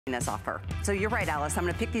offer. So you're right, Alyce. I'm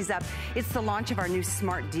going to pick these up. It's the launch of our new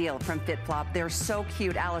Smart Deal from FitFlop. They're so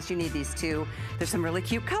cute. Alyce, you need these too. There's some really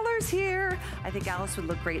cute colors here. I think Alyce would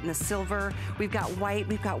look great in the silver. We've got white.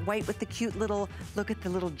 We've got white with the cute little, look at the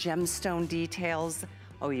little gemstone details.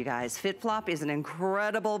 Oh, you guys, FitFlop is an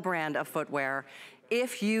incredible brand of footwear.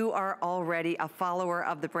 If you are already a follower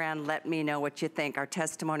of the brand, let me know what you think. Our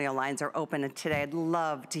testimonial lines are open today. I'd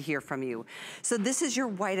love to hear from you. So this is your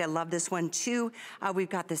white. I love this one too. We've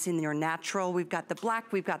got this in your natural. We've got the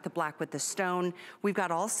black. We've got the black with the stone. We've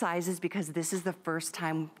got all sizes because this is the first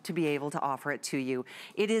time to be able to offer it to you.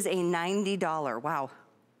 It is a $90, wow.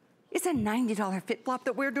 It's a $90 FitFlop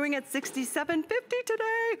that we're doing at $67.50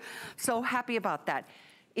 today. So happy about that.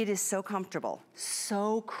 It is so comfortable,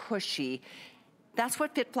 so cushy. That's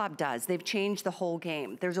what FitFlop does. They've changed the whole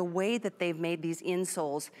game. There's a way that they've made these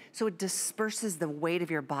insoles so it disperses the weight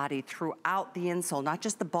of your body throughout the insole, not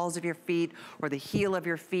just the balls of your feet or the heel of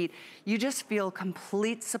your feet. You just feel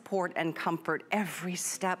complete support and comfort every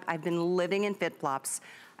step. I've been living in FitFlops.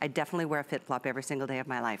 I definitely wear a FitFlop every single day of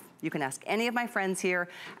my life. You can ask any of my friends here.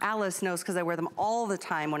 Alyce knows because I wear them all the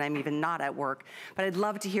time when I'm even not at work. But I'd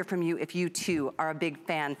love to hear from you if you too are a big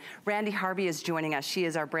fan. Randy Harvey is joining us. She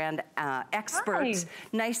is our brand expert. Hi.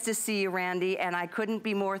 Nice to see you, Randy, and I couldn't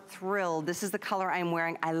be more thrilled. This is the color I'm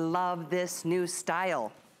wearing. I love this new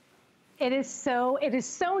style. It is so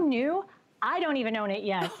new. I don't even own it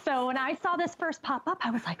yet. So when I saw this first pop up, I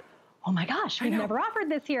was like, oh my gosh, we've never offered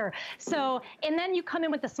this here. So, and then you come in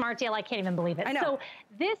with the Smart Deal, I can't even believe it. So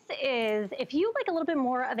this is, if you like a little bit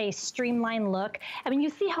more of a streamlined look, I mean, you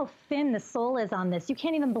see how thin the sole is on this. You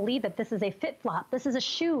can't even believe that this is a FitFlop. This is a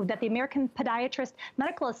shoe that the American Podiatrist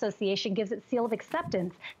Medical Association gives its seal of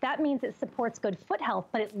acceptance. That means it supports good foot health,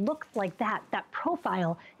 but it looks like that. That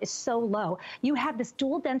profile is so low. You have this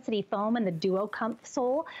dual density foam and the Duo Comf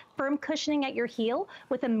sole, firm cushioning at your heel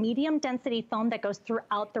with a medium density foam that goes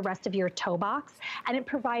throughout the rest of your toe box, and it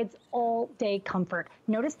provides all day comfort.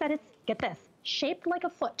 Notice that it's, get this, shaped like a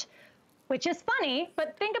foot, which is funny,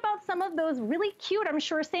 but think about some of those really cute, I'm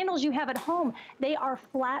sure, sandals you have at home. They are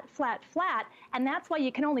flat, flat, flat, and that's why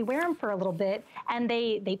you can only wear them for a little bit, and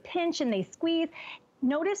they pinch and they squeeze.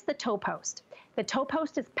 Notice the toe post. The toe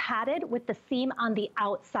post is padded with the seam on the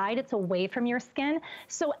outside. It's away from your skin.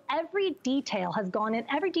 So every detail has gone in,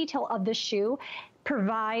 every detail of the shoe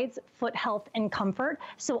provides foot health and comfort.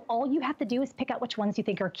 So all you have to do is pick out which ones you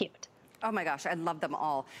think are cute. Oh my gosh, I love them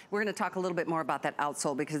all. We're gonna talk a little bit more about that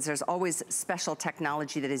outsole because there's always special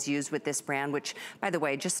technology that is used with this brand, which, by the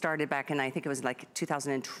way, just started back in, I think it was like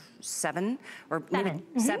 2007 or maybe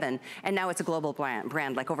seven, and now it's a global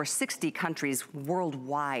brand. Like over 60 countries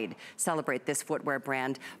worldwide celebrate this footwear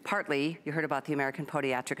brand. Partly, you heard about the American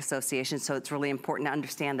Podiatric Association, so it's really important to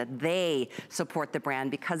understand that they support the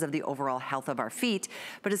brand because of the overall health of our feet,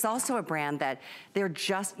 but it's also a brand that they're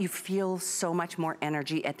just, you feel so much more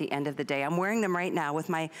energy at the end of the day. I'm wearing them right now with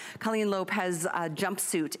my Colleen Lopez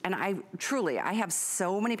jumpsuit, and I have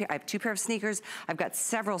so many, I have 2 pairs of sneakers, I've got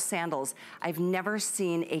several sandals. I've never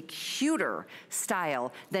seen a cuter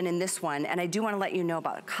style than in this one, and I do want to let you know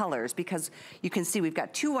about colors because you can see we've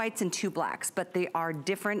got 2 whites and 2 blacks, but they are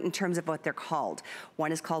different in terms of what they're called.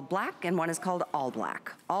 One is called black and one is called all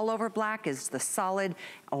black. All over black is the solid,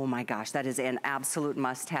 oh my gosh, that is an absolute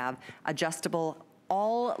must-have, adjustable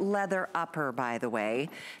all leather upper, by the way.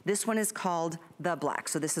 This one is called the black.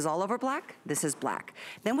 So this is all over black, this is black.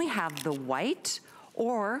 Then we have the white,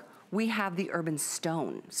 or we have the urban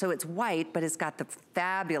stone. So it's white, but it's got the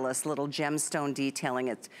fabulous little gemstone detailing.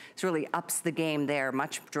 It really ups the game there,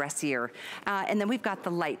 much dressier. And then we've got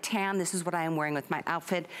the light tan. This is what I am wearing with my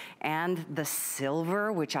outfit. And the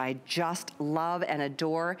silver, which I just love and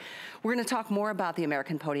adore. We're gonna talk more about the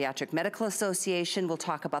American Podiatric Medical Association. We'll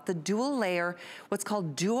talk about the dual layer, what's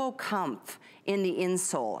called Duo Comf in the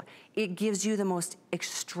insole. It gives you the most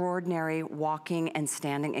extraordinary walking and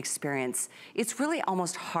standing experience. It's really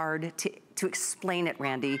almost hard to explain it,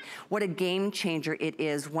 Randy, what a game changer it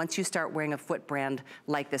is once you start wearing a foot brand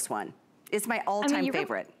like this one. It's my all-time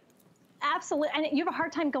favorite. Absolutely, and you have a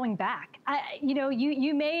hard time going back. You know,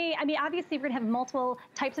 you may, I mean, obviously we're gonna have multiple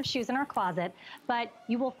types of shoes in our closet, but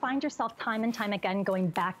you will find yourself time and time again going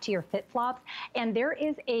back to your FitFlops, and there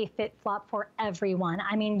is a FitFlop for everyone.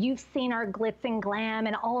 I mean, you've seen our glitz and glam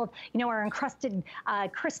and all of, you know, our encrusted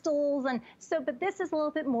crystals, and so, but this is a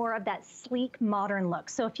little bit more of that sleek, modern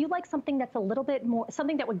look. So if you like something that's a little bit more,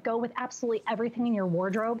 something that would go with absolutely everything in your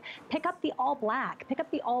wardrobe, pick up the all black, pick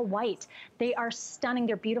up the all white. They are stunning,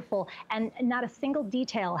 they're beautiful, and not a single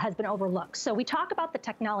detail has been overlooked. So we talk about the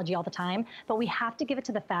technology all the time, but we have to give it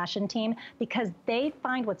to the fashion team because they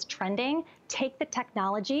find what's trending, take the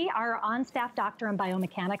technology. Our on-staff doctor in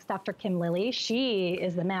biomechanics, Dr. Kim Lilly, she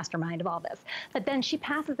is the mastermind of all this. But then she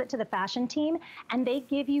passes it to the fashion team, and they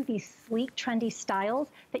give you these sleek, trendy styles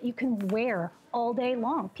that you can wear all day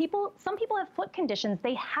long. Some people have foot conditions.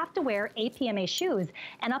 They have to wear APMA shoes.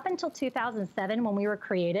 And up until 2007, when we were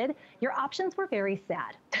created, your options were very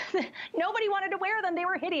sad. Nobody wanted to wear them. They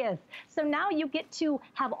were hideous. So now you get to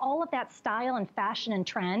have all of that style and fashion and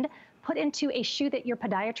trend put into a shoe that your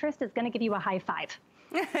podiatrist is going to give you a high five.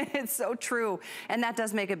 It's so true. And that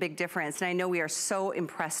does make a big difference. And I know we are so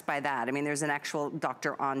impressed by that. I mean, there's an actual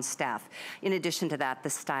doctor on staff. In addition to that, the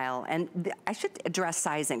style. And I should address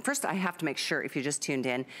sizing. First, I have to make sure, if you just tuned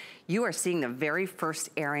in, you are seeing the very first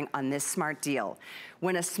airing on this smart deal.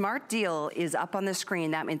 When a smart deal is up on the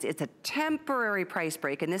screen, that means it's a temporary price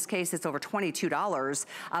break. In this case, it's over $22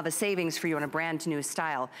 of a savings for you on a brand new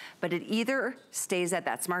style. But it either stays at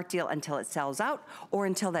that smart deal until it sells out, or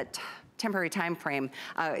until that temporary time frame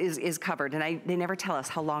is covered. And they never tell us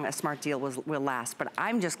how long a smart deal will last, but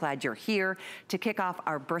I'm just glad you're here to kick off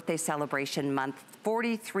our birthday celebration month.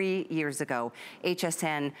 43 years ago,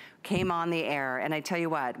 HSN came on the air, and I tell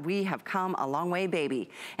you what, we have come a long way, baby.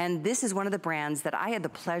 And this is one of the brands that I had the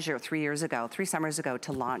pleasure 3 summers ago,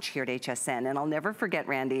 to launch here at HSN. And I'll never forget,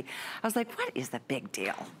 Randy, I was like, what is the big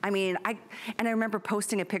deal? I mean, I remember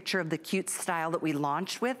posting a picture of the cute style that we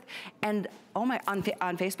launched with, and oh my, on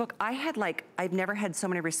Facebook, I've never had so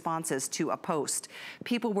many responses to a post.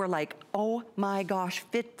 People were like, oh my gosh,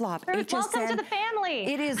 FitFlop, HSN. Welcome to the family.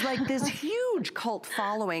 It is like this huge cult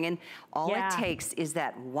following, and all it takes is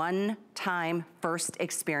that one-time first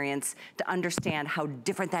experience to understand how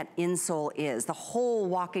different that insole is. The whole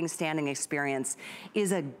walking, standing experience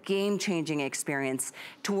is a game-changing experience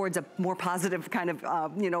towards a more positive kind of,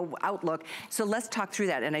 outlook. So let's talk through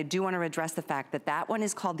that, and I do want to address the fact that that one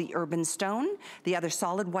is called the Urban Stone. The other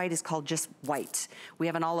solid white is called just white. We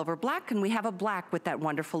have an all-over black, and we have a black with that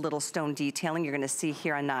wonderful little stone detailing you're going to see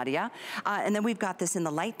here on Nadia. And then we've got this in the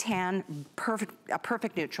light tan, a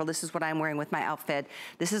perfect neutral. This is what I'm wearing with my outfit.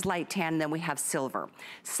 This is light tan, and then we have silver.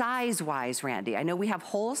 Size-wise, Randy, I know we have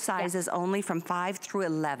whole sizes only from 5 through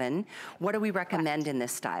 11. What do we recommend in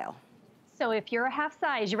this style? So if you're a half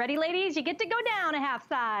size, you ready, ladies? You get to go down a half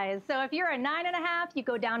size. So if you're a 9.5, you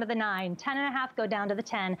go down to the 9. 10.5, go down to the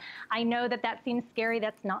 10. I know that seems scary.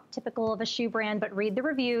 That's not typical of a shoe brand, but read the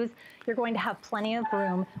reviews. You're going to have plenty of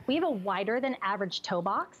room. We have a wider than average toe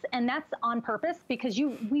box, and that's on purpose because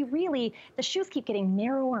the shoes keep getting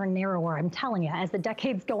narrower and narrower, I'm telling you, as the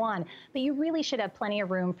decades go on. But you really should have plenty of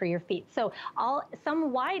room for your feet. So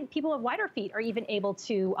people with wider feet are even able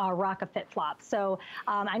to rock a FitFlop. So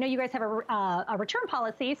I know you guys have a return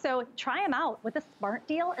policy, so try them out with a smart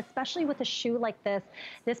deal, especially with a shoe like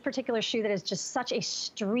this particular shoe that is just such a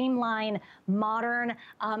streamlined, modern,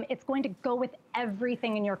 it's going to go with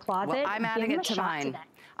everything in your closet. Well, I'm adding it to mine.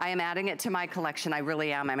 I am adding it to my collection. I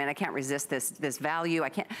really am. I mean, I can't resist this value. I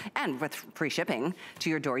can't, and with free shipping to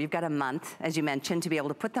your door. You've got a month, as you mentioned, to be able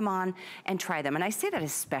to put them on and try them. And I say that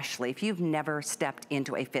especially if you've never stepped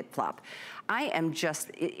into a FitFlop. I am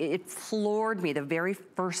it floored me the very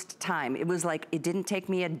first time. It was like, it didn't take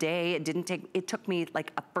me a day. It took me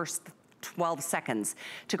like a first 12 seconds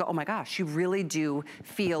to go, oh my gosh, you really do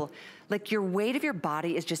feel like your weight of your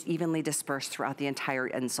body is just evenly dispersed throughout the entire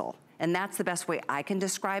insole. And that's the best way I can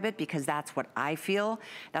describe it, because that's what I feel.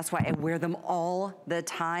 That's why I wear them all the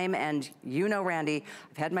time. And you know, Randy,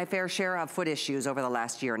 I've had my fair share of foot issues over the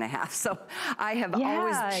last year and a half. So I have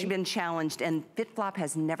always been challenged, and FitFlop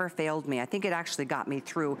has never failed me. I think it actually got me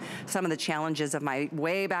through some of the challenges of my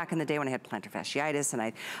way back in the day when I had plantar fasciitis. And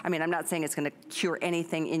I mean, I'm not saying it's gonna cure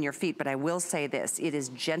anything in your feet, but I will say this, it is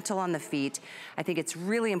gentle on the feet. I think it's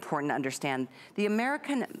really important to understand the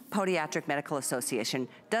American Podiatric Medical Association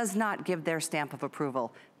does not give their stamp of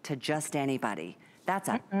approval to just anybody. That's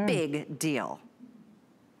a big deal.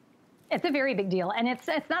 It's a very big deal, and it's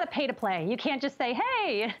not a pay to play. You can't just say,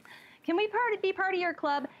 hey, can we be part of your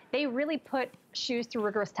club? They really put shoes through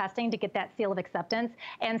rigorous testing to get that seal of acceptance.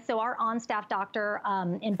 And so our on-staff doctor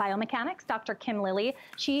in biomechanics, Dr. Kim Lilly,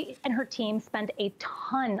 she and her team spend a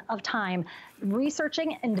ton of time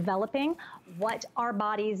researching and developing what our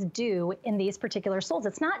bodies do in these particular soles.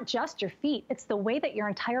 It's not just your feet, it's the way that your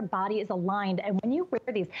entire body is aligned. And when you wear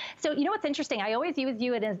these, so you know what's interesting? I always use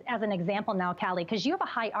you as an example now, Callie, because you have a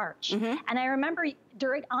high arch. And I remember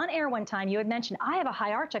on air one time, you had mentioned, I have a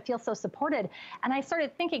high arch, I feel so supported. And I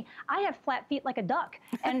started thinking, I have flat feet like a duck,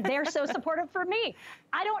 and they're so supportive for me.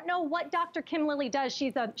 I don't know what Dr. Kim Lilly does.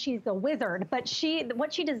 She's a wizard, but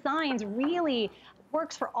what she designs really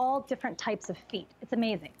works for all different types of feet. It's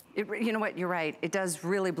amazing. You know what, you're right. It does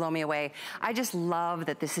really blow me away. I just love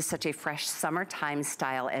that this is such a fresh summertime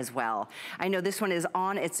style as well. I know this one is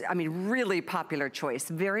on, it's, I mean, really popular choice.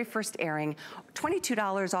 Very first airing,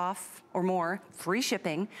 $22 off or more, free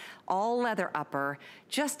shipping, all leather upper,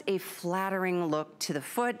 just a flattering look to the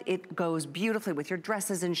foot. It goes beautifully with your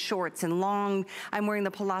dresses and shorts and long, I'm wearing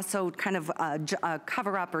the Palazzo kind of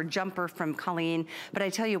cover up or jumper from Colleen. But I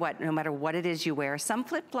tell you what, no matter what it is you wear, some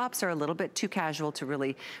flip-flops are a little bit too casual to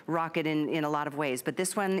really rock it in a lot of ways. But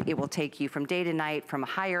this one, it will take you from day to night, from a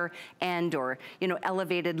higher end or, you know,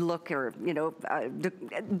 elevated look or, you know,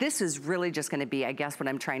 this is really just gonna be, I guess what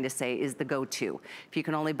I'm trying to say is the go-to. If you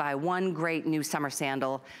can only buy one great new summer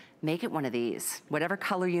sandal, make it one of these. Whatever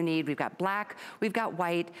color you need. We've got black, we've got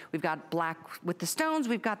white, we've got black with the stones,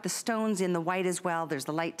 we've got the stones in the white as well. There's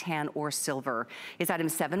the light tan or silver. It's item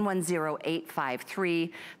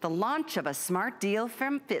 710853. The launch of a smart deal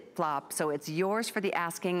from FitFlop. So it's yours for the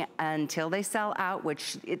asking until they sell out,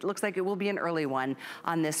 which it looks like it will be an early one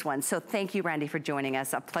on this one. So thank you, Randy, for joining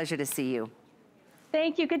us. A pleasure to see you.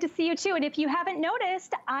 Thank you, good to see you too. And if you haven't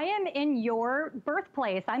noticed, I am in your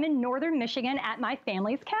birthplace. I'm in northern Michigan at my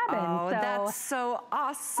family's cabin. Oh, so, that's so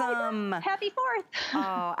awesome. Happy 4th.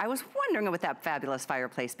 Oh, I was wondering with that fabulous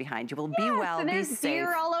fireplace behind you. Well, be well, and be safe.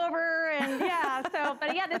 Deer all over and yeah, so,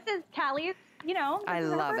 but yeah, this is Callie's, you know. I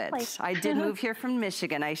love it. I did move here from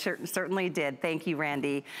Michigan. I certainly did. Thank you,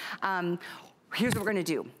 Randy. Here's what we're gonna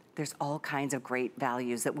do. There's all kinds of great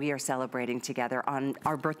values that we are celebrating together on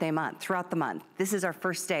our birthday month, throughout the month. This is our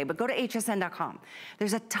first day, but go to hsn.com.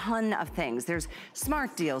 There's a ton of things. There's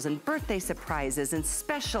smart deals and birthday surprises and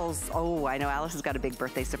specials. Oh, I know Alyce has got a big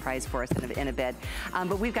birthday surprise for us in a bit.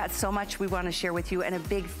 But we've got so much we want to share with you, and a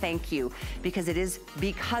big thank you, because it is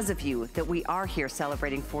because of you that we are here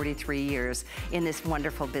celebrating 43 years in this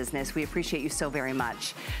wonderful business. We appreciate you so very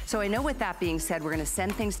much. So I know with that being said, we're going to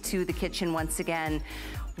send things to the kitchen once again.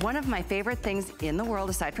 One of my favorite things in the world,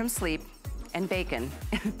 aside from sleep and bacon,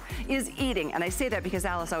 is eating. And I say that because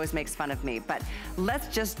Alyce always makes fun of me. But let's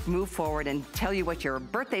just move forward and tell you what your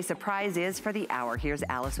birthday surprise is for the hour. Here's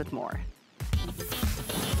Alyce with more.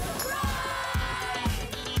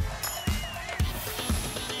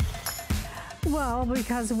 Well,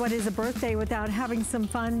 because what is a birthday without having some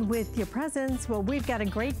fun with your presents? Well, we've got a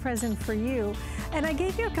great present for you. And I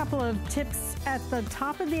gave you a couple of tips at the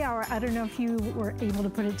top of the hour. I don't know if you were able to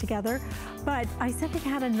put it together, but I said it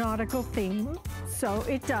had a nautical theme, so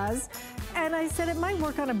it does. And I said it might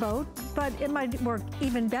work on a boat, but it might work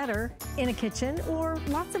even better in a kitchen or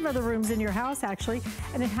lots of other rooms in your house, actually.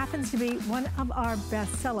 And it happens to be one of our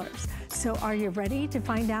best sellers. So are you ready to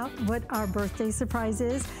find out what our birthday surprise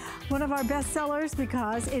is? One of our best sellers,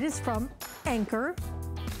 because it is from Anchor,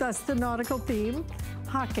 thus the nautical theme,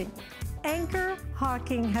 Hocking. Anchor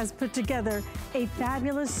Hocking has put together a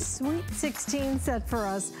fabulous Sweet 16 set for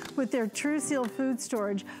us with their True Seal food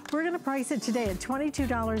storage. We're gonna price it today at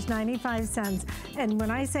 $22.95. And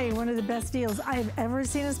when I say one of the best deals I have ever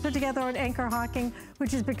seen us put together on Anchor Hocking,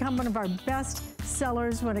 which has become one of our best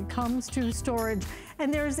sellers when it comes to storage.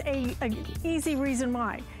 And there's an easy reason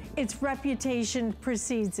why. Its reputation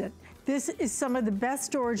precedes it. This is some of the best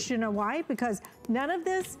storage. You know why? Because none of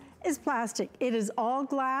this is plastic. It is all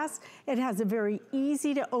glass. It has a very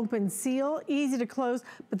easy to open seal, easy to close,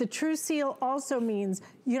 but the True Seal also means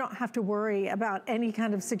you don't have to worry about any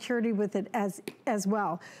kind of security with it as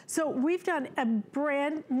well. So we've done a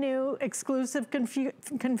brand new exclusive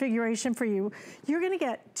configuration for you. You're gonna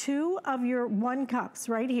get 2 of your 1 cups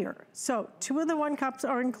right here. So 2 of the 1 cups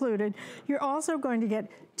are included. You're also going to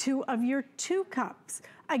get 2 of your 2 cups.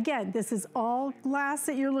 Again, this is all glass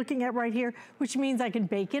that you're looking at right here, which means I can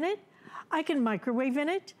bake in it, I can microwave in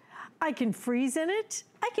it, I can freeze in it,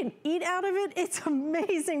 I can eat out of it. It's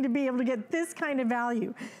amazing to be able to get this kind of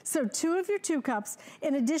value. So 2 of your 2 cups.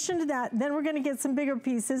 In addition to that, then we're gonna get some bigger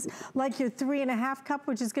pieces, like your 3.5 cup,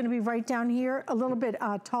 which is gonna be right down here, a little bit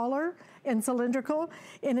taller and cylindrical.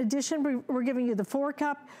 In addition, we're giving you the 4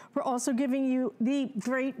 cup. We're also giving you the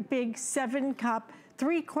great big 7 cup.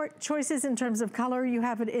 3 choices in terms of color. You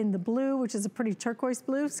have it in the blue, which is a pretty turquoise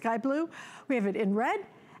blue, sky blue. We have it in red,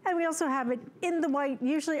 and we also have it in the white.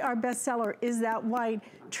 Usually our best seller is that white.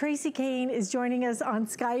 Tracy Kane is joining us on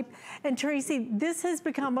Skype. And Tracy, this has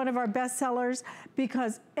become one of our best sellers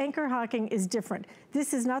because Anchor Hocking is different.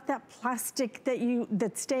 This is not that plastic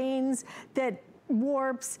that stains, that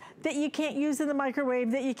warps, that you can't use in the microwave,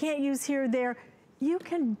 that you can't use here or there. You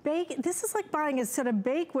can bake. This is like buying a set of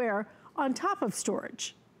bakeware on top of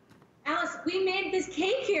storage. Alyce, we made this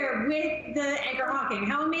cake here with the Anchor Hocking.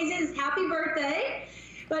 How amazing is happy birthday.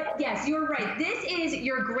 But yes, you're right. This is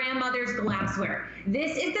your grandmother's glassware.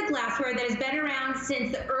 This is the glassware that has been around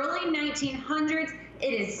since the early 1900s.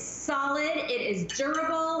 It is solid, it is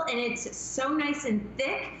durable, and it's so nice and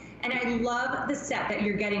thick. And I love the set that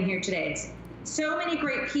you're getting here today. It's so many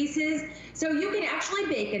great pieces. So you can actually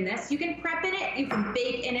bake in this. You can prep in it, you can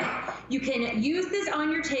bake in it. You can use this on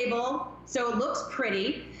your table so it looks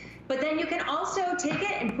pretty. But then you can also take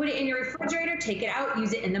it and put it in your refrigerator, take it out,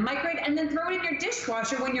 use it in the microwave, and then throw it in your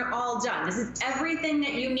dishwasher when you're all done. This is everything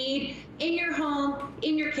that you need in your home,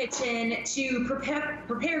 in your kitchen to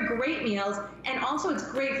prepare great meals, and also it's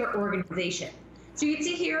great for organization. So you can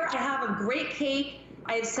see here, I have a great cake.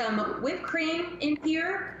 I have some whipped cream in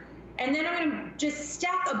here, and then I'm gonna just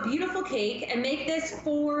stack a beautiful cake and make this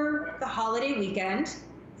for the holiday weekend.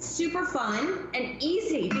 Super fun and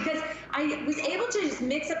easy because I was able to just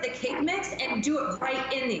mix up the cake mix and do it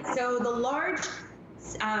right in these. So the large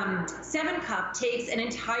 7-cup takes an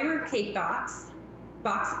entire cake box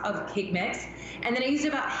of cake mix, and then I used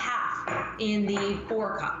about half in the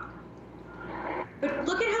 4-cup. But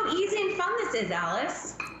look at how easy and fun this is,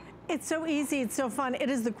 Alyce. It's so easy, it's so fun. It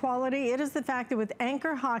is the quality, it is the fact that with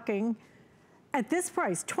Anchor Hocking, at this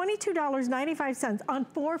price, $22.95 on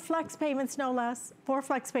 4 flex payments, no less, 4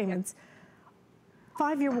 flex payments,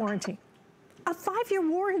 5-year warranty. A 5-year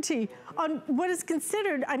warranty on what is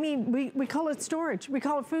considered, I mean, we call it storage. We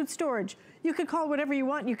call it food storage. You could call it whatever you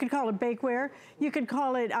want. You could call it bakeware. You could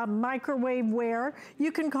call it microwaveware.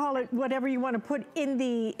 You can call it whatever you want to put in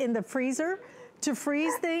the freezer to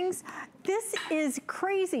freeze things. This is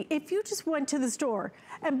crazy. If you just went to the store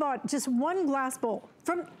and bought just one glass bowl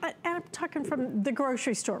from, and I'm talking from the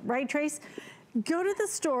grocery store, right, Trace? Go to the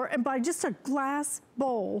store and buy just a glass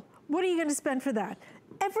bowl. What are you gonna spend for that?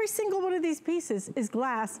 Every single one of these pieces is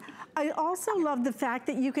glass. I also love the fact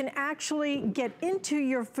that you can actually get into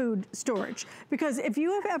your food storage, because if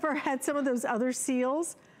you have ever had some of those other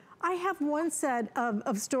seals, I have one set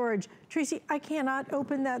of storage. Tracy, I cannot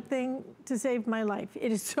open that thing to save my life.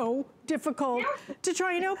 It is so difficult to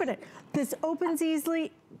try and open it. This opens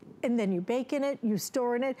easily, and then you bake in it, you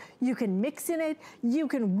store in it, you can mix in it, you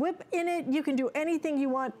can whip in it, you can do anything you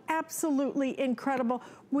want. Absolutely incredible.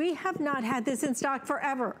 We have not had this in stock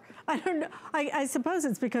forever. I don't know, I suppose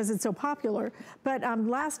it's because it's so popular, but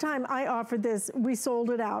last time I offered this, we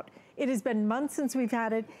sold it out. It has been months since we've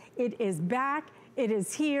had it. It is back. It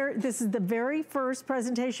is here. This is the very first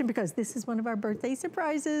presentation because this is one of our birthday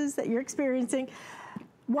surprises that you're experiencing.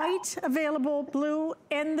 White available, blue,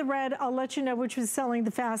 and the red. I'll let you know which was selling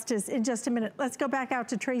the fastest in just a minute. Let's go back out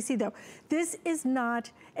to Tracy though. This is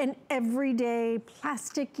not an everyday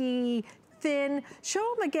plasticky, thin.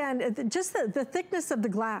 Show them again, just the thickness of the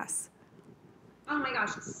glass. Oh my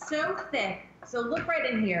gosh, it's so thick. So look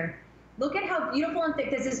right in here. Look at how beautiful and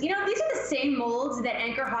thick this is. You know, these are the same molds that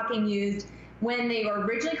Anchor Hocking used when they were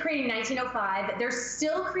originally created in 1905. They're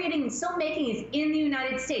still making these in the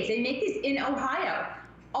United States. They make these in Ohio.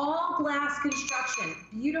 All glass construction,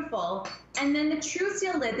 beautiful. And then the True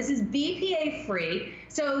Seal lid, this is BPA free.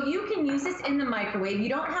 So you can use this in the microwave. You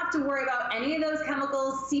don't have to worry about any of those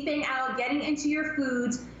chemicals seeping out, getting into your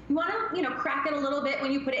foods. You want to, crack it a little bit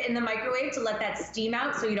when you put it in the microwave to let that steam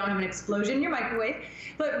out so you don't have an explosion in your microwave,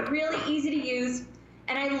 but really easy to use.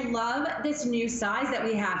 And I love this new size that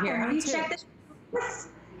we have here. Have you checked this?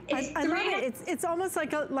 I love it. It's almost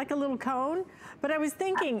like a little cone, but I was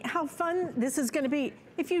thinking how fun this is going to be.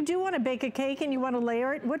 If you do want to bake a cake and you want to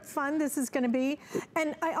layer it, what fun this is going to be.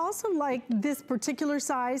 And I also like this particular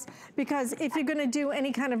size because if you're going to do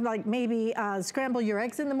any kind of maybe scramble your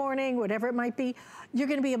eggs in the morning, whatever it might be, you're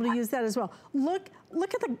going to be able to use that as well. Look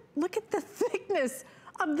at the thickness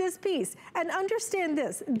of this piece, and understand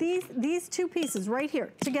this. These two pieces right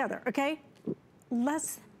here together, okay,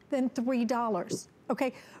 less than $3.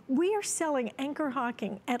 Okay, we are selling Anchor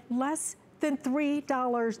Hocking at less than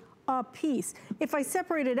 $3 a piece. If I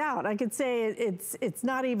separate it out, I could say it's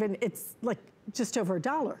not even, it's like just over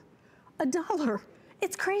 $1. $1.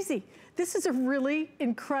 It's crazy. This is a really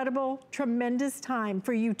incredible, tremendous time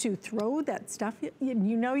for you to throw that stuff. You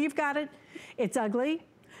know you've got it. It's ugly.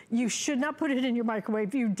 You should not put it in your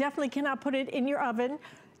microwave. You definitely cannot put it in your oven.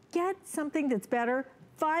 Get something that's better.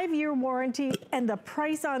 5-year warranty, and the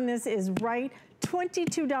price on this is right.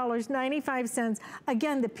 $22.95.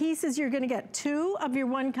 Again, the pieces you're gonna get 2 of your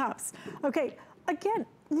 1 cups. Okay, again,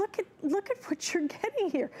 look at what you're getting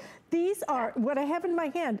here. These are, what I have in my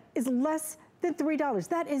hand is less than $3.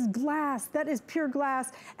 That is glass, that is pure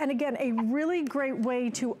glass. And again, a really great way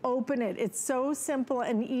to open it. It's so simple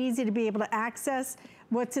and easy to be able to access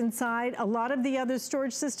what's inside. A lot of the other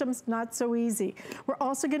storage systems, not so easy. We're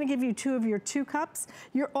also gonna give you 2 of your 2 cups.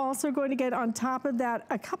 You're also going to get on top of that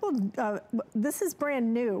a couple, this is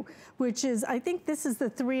brand new, which is, I think this is the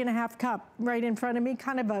 3.5 cup right in front of me,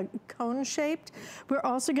 kind of a cone shaped. We're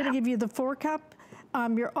also gonna give you the 4 cup.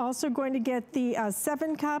 You're also going to get the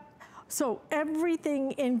 7 cup. So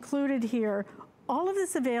everything included here, all of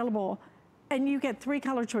this available, and you get 3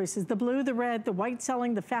 color choices, the blue, the red, the white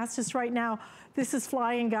selling the fastest right now. This is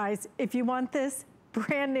flying, guys. If you want this,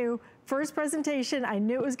 brand new, first presentation, I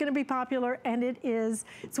knew it was gonna be popular, and it is.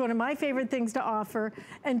 It's one of my favorite things to offer.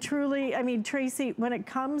 And truly, I mean, Tracy, when it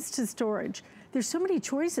comes to storage, there's so many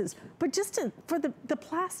choices, but just for the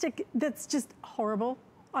plastic that's just horrible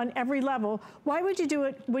on every level, why would you do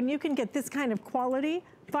it when you can get this kind of quality,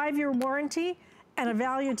 5-year warranty, and a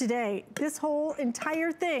value today? This whole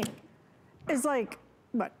entire thing is like,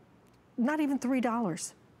 what, not even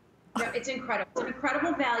 $3. No, it's incredible. It's an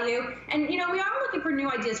incredible value. And, you know, we are looking for new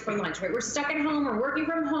ideas for lunch, right? We're stuck at home, we're working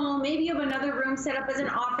from home, maybe you have another room set up as an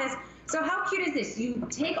office. So how cute is this? You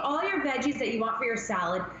take all your veggies that you want for your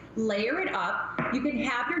salad, layer it up. You can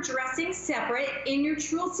have your dressing separate in your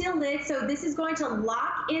True Seal lid. So this is going to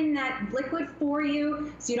lock in that liquid for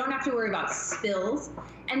you, so you don't have to worry about spills.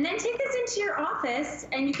 And then take this into your office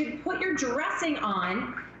and you can put your dressing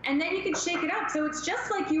on, and then you can shake it up. So it's just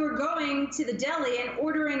like you were going to the deli and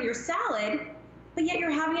ordering your salad, but yet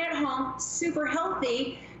you're having it at home, super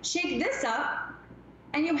healthy. Shake this up,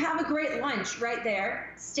 and you have a great lunch right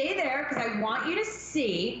there. Stay there, because I want you to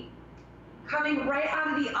see, coming right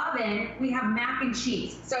out of the oven, we have mac and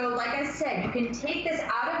cheese. So like I said, you can take this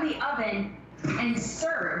out of the oven and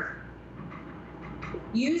serve.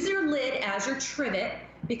 Use your lid as your trivet,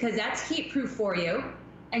 because that's heat proof for you.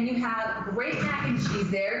 And you have great mac and cheese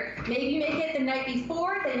there. Maybe you make it the night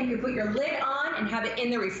before, then you can put your lid on and have it in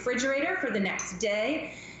the refrigerator for the next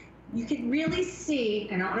day. You can really see,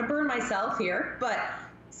 I don't want to burn myself here, but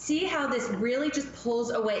see how this really just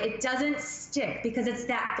pulls away. It doesn't stick because it's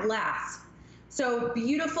that glass. So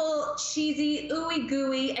beautiful, cheesy, ooey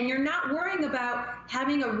gooey, and you're not worrying about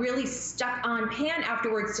having a really stuck on pan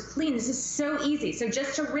afterwards to clean. This is so easy. So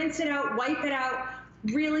just to rinse it out, wipe it out,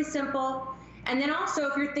 really simple. And then also,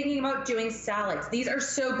 if you're thinking about doing salads, these are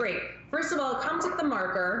so great. First of all, it comes with the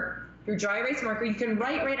marker, your dry erase marker. You can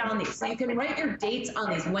write right on these. So you can write your dates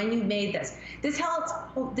on these when you made this. This helps.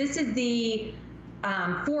 This is the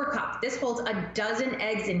 4 cup. This holds a dozen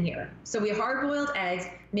eggs in here. So we hard-boiled eggs,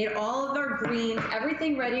 made all of our greens,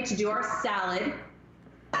 everything ready to do our salad.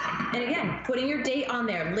 And again, putting your date on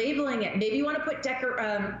there, labeling it. Maybe you want to put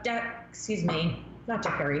not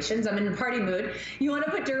decorations, I'm in a party mood. You want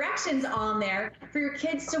to put directions on there for your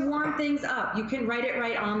kids to warm things up. You can write it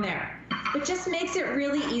right on there. It just makes it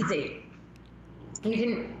really easy. You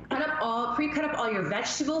can pre-cut up all your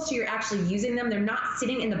vegetables so you're actually using them. They're not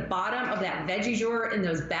sitting in the bottom of that veggie drawer in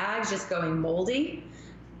those bags just going moldy.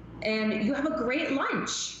 And you have a great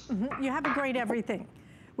lunch. Mm-hmm. You have a great everything.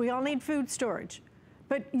 We all need food storage.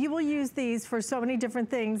 But you will use these for so many different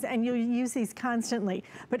things, and you'll use these constantly.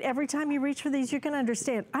 But every time you reach for these, you're gonna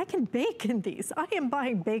understand, I can bake in these. I am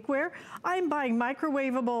buying bakeware. I am buying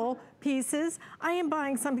microwavable pieces. I am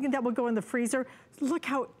buying something that will go in the freezer. Look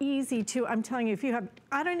how easy to, I'm telling you, if you have,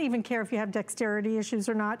 I don't even care if you have dexterity issues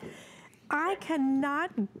or not. I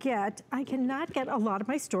cannot get a lot of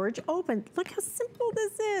my storage open. Look how simple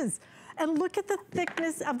this is. And look at the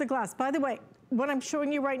thickness of the glass. By the way, what I'm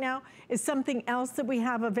showing you right now is something else that we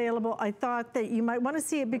have available. I thought that you might want to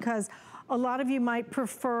see it because a lot of you might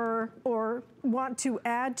prefer or want to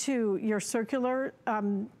add to your circular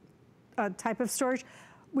type of storage.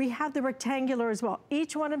 We have the rectangular as well.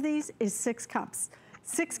 Each one of these is 6 cups.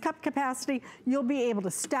 6 cup capacity. You'll be able to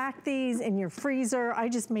stack these in your freezer. I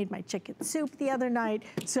just made my chicken soup the other night,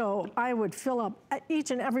 so I would fill up each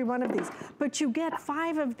and every one of these. But you get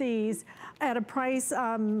 5 of these at a price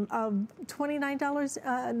of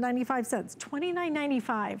 $29.95,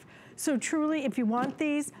 $29.95. So truly, if you want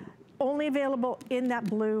these, only available in that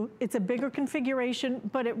blue. It's a bigger configuration,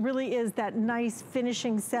 but it really is that nice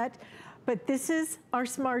finishing set. But this is our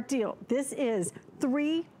smart deal. This is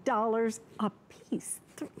 $3 a piece,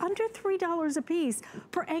 under $3 a piece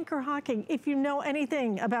for Anchor Hocking. If you know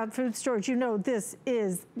anything about food storage, you know this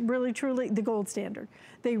is really, truly the gold standard.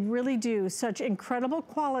 They really do such incredible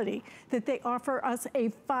quality that they offer us a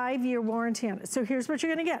 5-year warranty on it. So here's what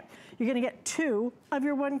you're gonna get. You're gonna get 2 of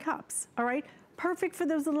your 1 cups, all right? Perfect for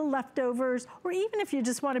those little leftovers, or even if you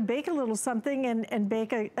just wanna bake a little something and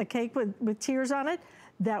bake a cake with tears on it.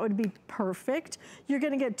 that would be perfect. You're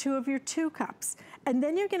gonna get 2 of your 2 cups. And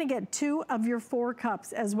then you're gonna get 2 of your 4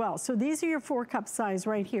 cups as well. So these are your 4 cup size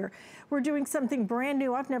right here. We're doing something brand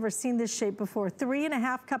new. I've never seen this shape before.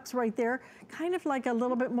 3.5 cups right there, kind of like a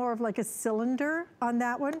little bit more of like a cylinder on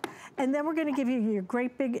that one. And then we're gonna give you your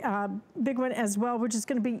great big one as well, which is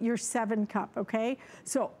gonna be your 7 cup, okay?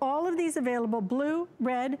 So all of these available, blue,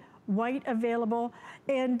 red, white available.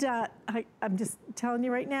 And I'm just telling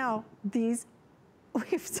you right now, these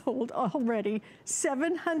we've sold already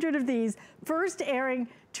 700 of these. First airing,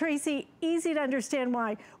 Tracy, easy to understand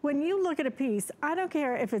why. When you look at a piece, I don't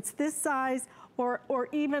care if it's this size or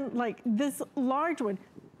even like this large one,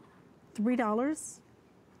 $3?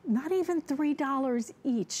 Not even $3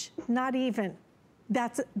 each, not even.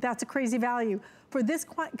 That's a crazy value for this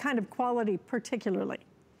kind of quality particularly.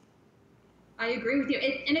 I agree with you.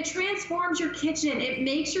 And it transforms your kitchen. It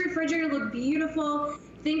makes your refrigerator look beautiful.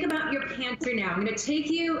 Think about your pantry now. I'm going to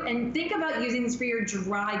take you and think about using this for your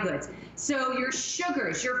dry goods. So your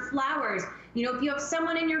sugars, your flours, you know, if you have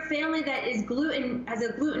someone in your family that is has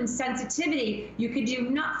a gluten sensitivity, you could do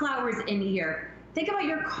nut flours in here. Think about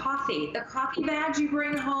your coffee, the coffee bags you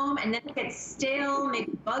bring home and then it gets stale,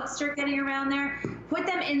 maybe bugs start getting around there. Put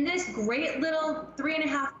them in this great little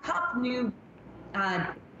 3.5 cup new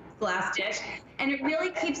glass dish, and it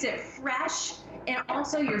really keeps it fresh. And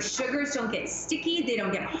also your sugars don't get sticky, they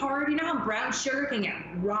don't get hard. You know how brown sugar can get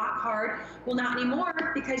rock hard? Well, not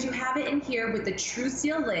anymore, because you have it in here with the True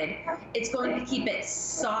Seal lid. It's going to keep it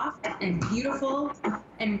soft and beautiful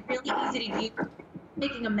and really easy to use,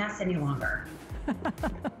 making a mess any longer.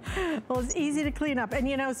 Well, it's easy to clean up. And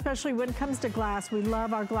you know, especially when it comes to glass, we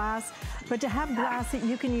love our glass, but to have glass that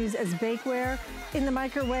you can use as bakeware, in the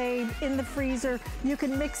microwave, in the freezer, you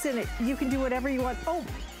can mix in it, you can do whatever you want. Oh,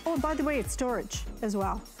 and by the way, it's storage as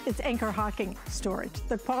well. It's Anchor Hocking storage.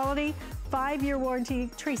 The quality, 5-year warranty.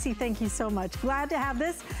 Tracy, thank you so much. Glad to have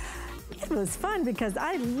this. It was fun because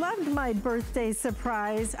I loved my birthday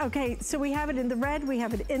surprise. Okay, so we have it in the red, we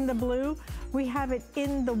have it in the blue, we have it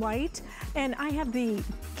in the white, and I have the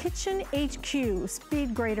Kitchen HQ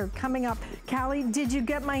Speed Grater coming up. Callie, did you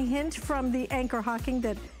get my hint from the Anchor Hocking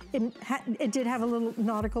that it did have a little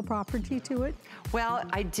nautical property to it? Well,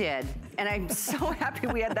 I did, and I'm so happy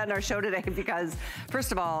we had that in our show today because,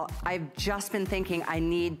 first of all, I've just been thinking I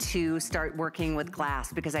need to start working with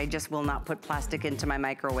glass because I just will not put plastic into my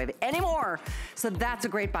microwave anymore. So that's a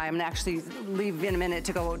great buy. I'm gonna actually leave in a minute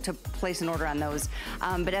to go to place an order on those.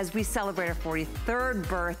 But as we celebrate our 43rd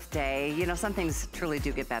birthday, you know, some things truly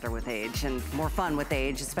do get better with age and more fun with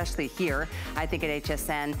age, especially here, I think at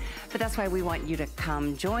HSN. But that's why we want you to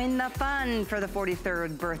come join the fun for the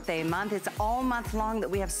 43rd birthday month. It's all month long that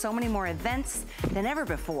we have so many more events than ever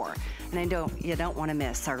before. And you don't want to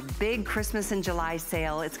miss our big Christmas in July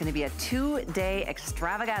sale. It's going to be a 2-day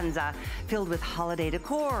extravaganza filled with holiday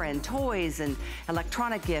decor and toys and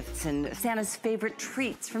electronic gifts and Santa's favorite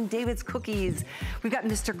treats from David's Cookies. We've got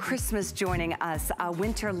Mr. Christmas joining us,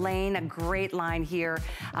 Winter Lane, a great line here.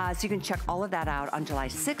 So you can check all of that out on July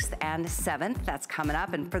 6th and 7th. That's coming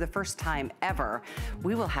up. And for the first time ever,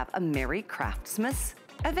 we will have a Merry Craftmas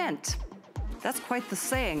event. That's quite the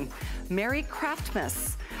saying. Merry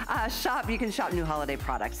Craftmas. You can shop new holiday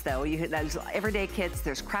products though. There's everyday kits,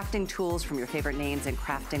 there's crafting tools from your favorite names in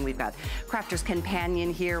crafting. We've got Crafter's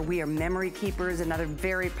Companion here. We are Memory Keepers, another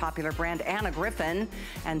very popular brand, Anna Griffin,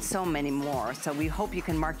 and so many more. So we hope you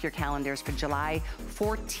can mark your calendars for July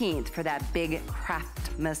 14th for that big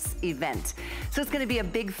Craftmas event. So it's gonna be a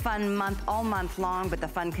big fun month, all month long, but the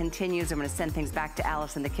fun continues. I'm gonna send things back to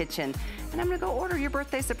Alyce in the kitchen, and I'm gonna go order your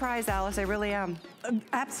birthday surprise, Alyce. I really am.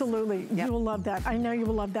 Absolutely, yep. You will love that. I know you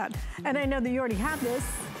will love that. And I know that you already have this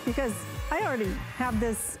because I already have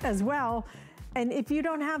this as well. And if you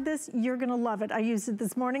don't have this, you're gonna love it. I used it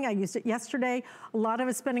this morning, I used it yesterday. A lot of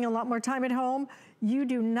us spending a lot more time at home. You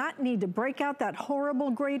do not need to break out that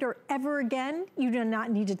horrible grater ever again. You do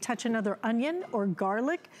not need to touch another onion or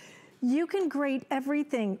garlic. You can grate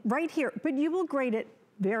everything right here, but you will grate it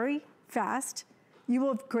very fast. You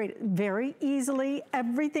will grate it very easily.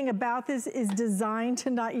 Everything about this is designed to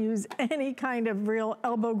not use any kind of real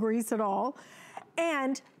elbow grease at all.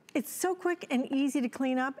 And it's so quick and easy to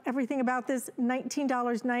clean up. Everything about this,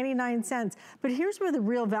 $19.99. But here's where the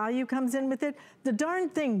real value comes in with it. The darn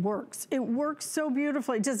thing works. It works so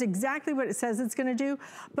beautifully. It does exactly what it says it's gonna do.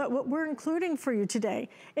 But what we're including for you today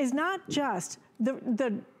is not just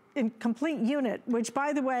the complete unit, which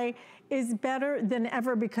by the way, is better than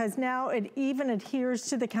ever because now it even adheres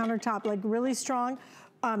to the countertop, like really strong,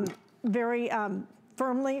 very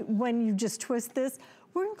firmly when you just twist this.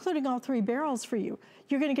 we're including all 3 barrels for you.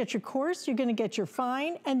 You're gonna get your coarse, you're gonna get your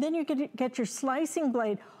fine, and then you're gonna get your slicing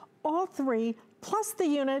blade, all 3, plus the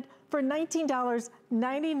unit for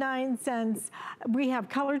 $19.99. We have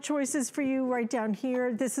color choices for you right down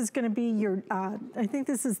here. This is gonna be your, I think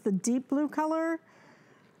this is the deep blue color.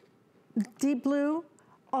 Deep blue,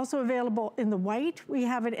 also available in the white. We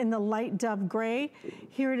have it in the light dove gray.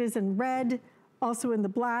 Here it is in red, also in the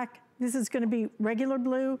black. This is gonna be regular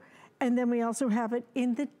blue. And then we also have it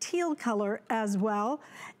in the teal color as well.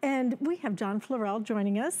 And we have John Florell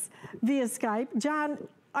joining us via Skype. John,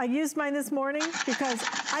 I used mine this morning because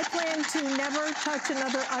I plan to never touch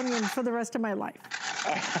another onion for the rest of my life.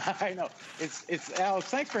 I know. It's Alyce,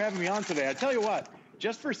 thanks for having me on today. I tell you what,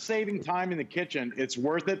 just for saving time in the kitchen, it's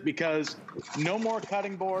worth it because no more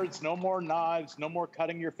cutting boards, no more knives, no more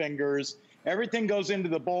cutting your fingers. Everything goes into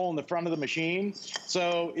the bowl in the front of the machine.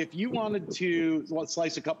 So if you wanted to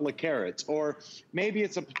slice a couple of carrots, or maybe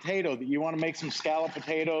it's a potato that you want to make some scallop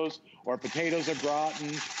potatoes, or potatoes au gratin,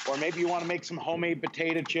 or maybe you want to make some homemade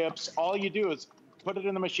potato chips, all you do is put it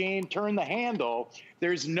in the machine, turn the handle.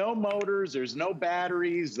 There's no motors, there's no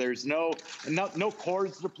batteries, there's no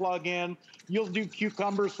cords to plug in. You'll do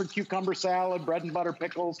cucumbers for cucumber salad, bread and butter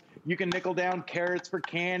pickles. You can nickel down carrots for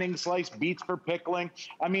canning, slice beets for pickling.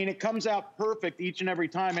 I mean, it comes out perfect each and every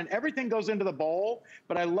time, and everything goes into the bowl,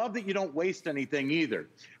 but I love that you don't waste anything either.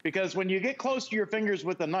 Because when you get close to your fingers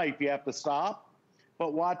with a knife, you have to stop.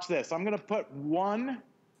 But watch this. I'm gonna put one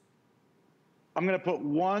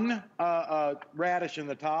radish in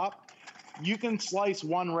the top. You can slice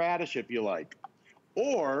one radish if you like.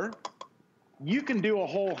 Or you can do a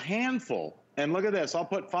whole handful. And look at this. I'll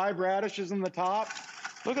put 5 radishes in the top.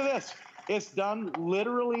 Look at this. It's done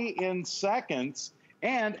literally in seconds,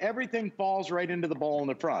 and everything falls right into the bowl in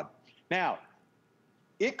the front. Now,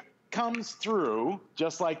 it comes through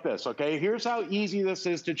just like this, okay? Here's how easy this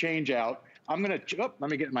is to change out. I'm gonna,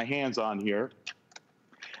 let me get my hands on here.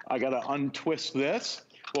 I gotta untwist this.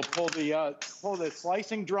 We'll pull the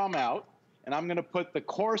slicing drum out, and I'm gonna put the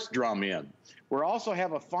coarse drum in. We also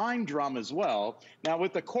have a fine drum as well. Now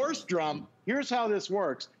with the coarse drum, here's how this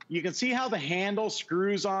works. You can see how the handle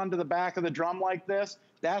screws onto the back of the drum like this.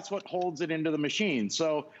 That's what holds it into the machine.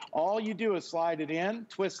 So all you do is slide it in,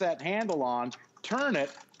 twist that handle on, turn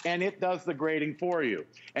it, and it does the grating for you.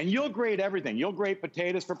 And you'll grate everything. You'll grate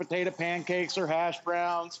potatoes for potato pancakes or hash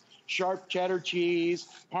browns, sharp cheddar cheese,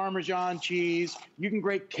 Parmesan cheese. You can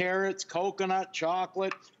grate carrots, coconut,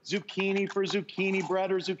 chocolate, zucchini for zucchini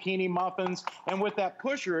bread or zucchini muffins. And with that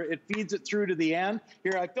pusher, it feeds it through to the end.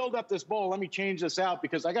 Here, I filled up this bowl. Let me change this out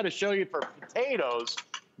because I got to show you for potatoes.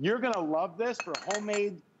 You're going to love this for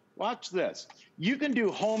homemade. Watch this. You can do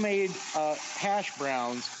homemade hash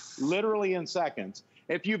browns literally in seconds.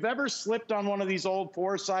 If you've ever slipped on one of these old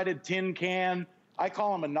 4-sided tin can, I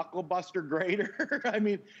call them a knuckle buster grater. I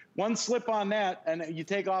mean, one slip on that and you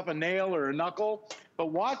take off a nail or a knuckle. But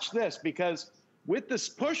watch this, because with this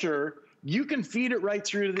pusher, you can feed it right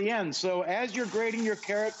through to the end. So as you're grating your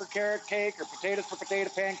carrot for carrot cake or potatoes for potato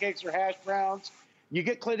pancakes or hash browns, you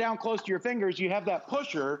get down close to your fingers, you have that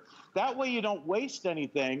pusher. That way you don't waste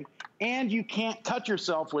anything, and you can't cut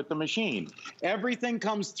yourself with the machine. Everything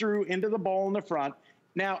comes through into the bowl in the front.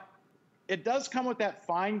 Now, it does come with that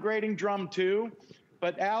fine grating drum too,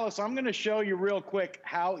 but Alyce, I'm gonna show you real quick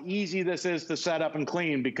how easy this is to set up and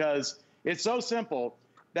clean, because it's so simple.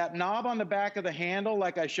 That knob on the back of the handle,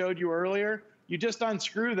 like I showed you earlier, you just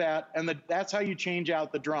unscrew that, and that's how you change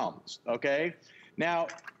out the drums, okay? Now,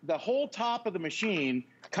 the whole top of the machine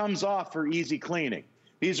comes off for easy cleaning.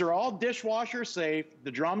 These are all dishwasher safe.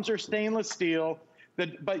 The drums are stainless steel,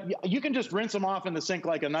 but you can just rinse them off in the sink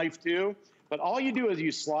like a knife too. But all you do is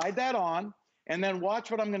you slide that on, and then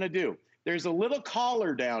watch what I'm gonna do. There's a little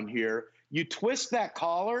collar down here. You twist that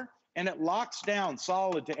collar, and it locks down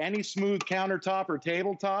solid to any smooth countertop or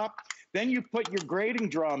tabletop. Then you put your grating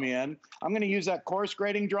drum in. I'm gonna use that coarse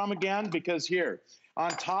grating drum again, because here,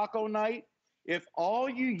 on taco night, if all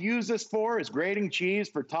you use this for is grating cheese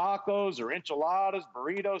for tacos or enchiladas,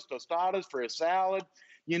 burritos, tostadas for a salad,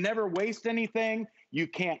 you never waste anything, you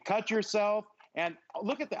can't cut yourself. And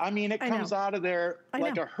look at that. I mean, it comes out of there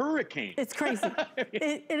like a hurricane. It's crazy.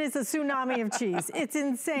 It is a tsunami of cheese. It's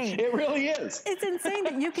insane. It really is. It's insane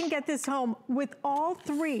that you can get this home with all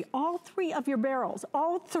three of your barrels,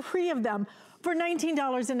 all 3 of them for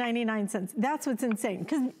 $19.99. That's what's insane.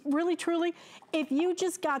 Because really, truly, if you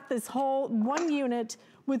just got this whole 1 unit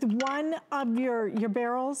with 1 of your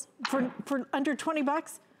barrels for under 20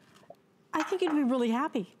 bucks, I think you'd be really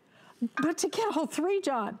happy. but to get all three,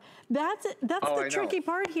 John, that's the tricky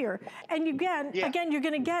part here. And again, you're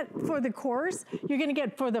gonna get for the coarse, you're gonna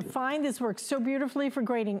get for the fine. This works so beautifully for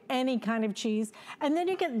grating any kind of cheese. And then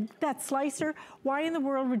you get that slicer. Why in the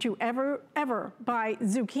world would you ever buy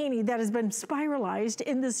zucchini that has been spiralized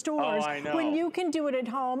in the stores when you can do it at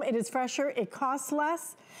home? It is fresher, it costs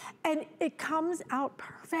less, and it comes out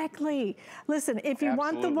perfectly. Listen, if you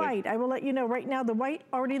want the white, I will let you know right now, the white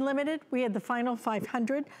already limited. We had the final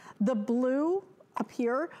 500. The blue up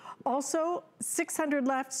here, also 600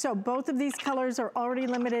 left, so both of these colors are already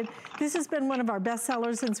limited. This has been one of our best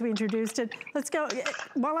sellers since we introduced it. Let's go,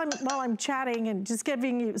 while I'm chatting and just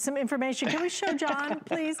giving you some information, can we show John,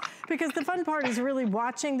 please? Because the fun part is really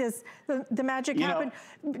watching this, the magic happen.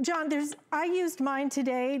 John, I used mine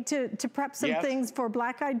today to prep some things for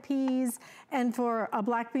black-eyed peas and for a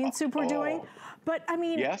black bean soup we're doing. But I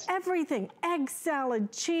mean, everything, egg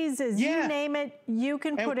salad, cheeses, you name it, you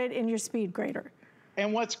can put it in your speed grater.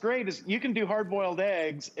 And what's great is you can do hard-boiled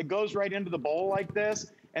eggs. It goes right into the bowl like this,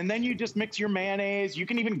 and then you just mix your mayonnaise. You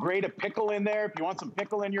can even grate a pickle in there if you want some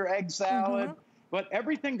pickle in your egg salad. But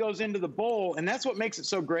everything goes into the bowl, and that's what makes it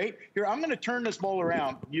so great. Here, I'm going to turn this bowl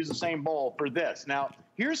around, use the same bowl for this. Now,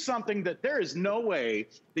 here's something that there is no way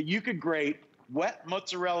that you could grate wet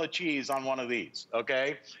mozzarella cheese on one of these,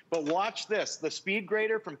 okay? But watch this. The speed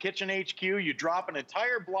grater from Kitchen HQ, you drop an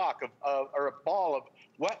entire block or a ball of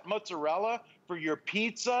wet mozzarella for your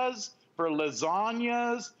pizzas, for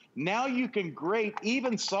lasagnas. Now you can grate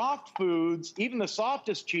even soft foods, even the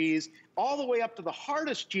softest cheese, all the way up to the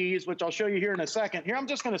hardest cheese, which I'll show you here in a second. Here, I'm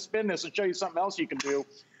just gonna spin this and show you something else you can do,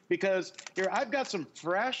 because here, I've got some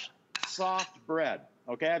fresh, soft bread.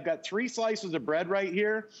 Okay, I've got 3 slices of bread right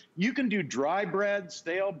here. You can do dry bread,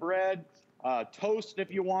 stale bread, toast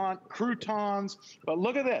if you want, croutons, but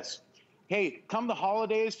look at this. Hey, come the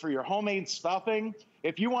holidays for your homemade stuffing.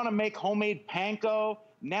 If you want to make homemade panko,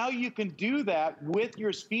 now you can do that with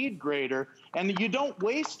your speed grater, and you don't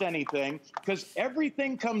waste anything because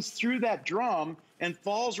everything comes through that drum and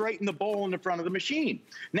falls right in the bowl in the front of the machine.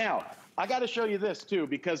 Now, I got to show you this too,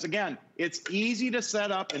 because again, it's easy to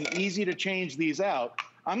set up and easy to change these out.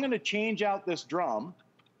 I'm going to change out this drum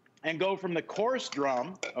and go from the coarse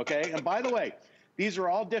drum, okay? And by the way, these are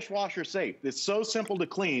all dishwasher safe. It's so simple to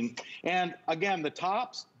clean. And again, the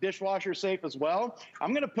tops, dishwasher safe as well.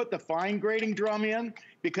 I'm going to put the fine grating drum in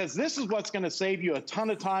because this is what's going to save you a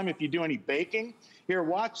ton of time if you do any baking. Here,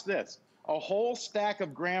 watch this. A whole stack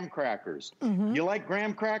of graham crackers. You like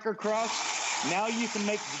graham cracker crust? Now you can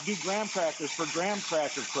do graham crackers for graham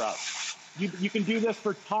cracker crust. You can do this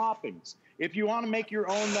for toppings. If you want to make your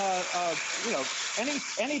own, you know,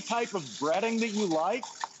 any type of breading that you like,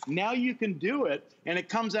 now you can do it, and it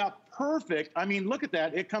comes out perfect. I mean, look at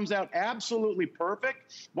that. It comes out absolutely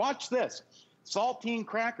perfect. Watch this. Saltine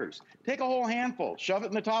crackers. Take a whole handful, shove it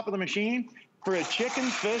in the top of the machine for a chicken,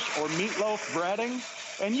 fish, or meatloaf breading.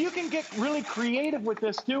 And you can get really creative with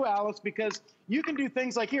this too, Alyce, because you can do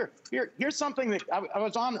things like here's something that I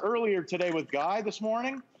was on earlier today with Guy this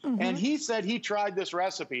morning, and he said he tried this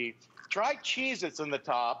recipe. Try Cheez-Its in the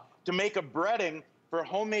top to make a breading for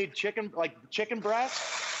homemade chicken, like chicken breast.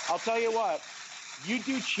 I'll tell you what, you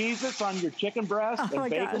do Cheez-Its on your chicken breast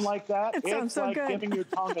and bacon like that, it's like giving your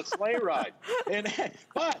tongue a sleigh ride.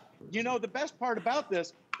 But, you know, the best part about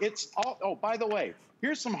this, it's all, oh, by the way,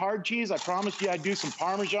 here's some hard cheese. I promised you I'd do some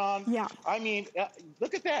Parmesan. Yeah. I mean,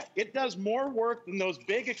 look at that. It does more work than those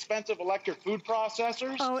big, expensive electric food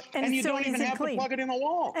processors. Oh, and you don't even have to plug it in the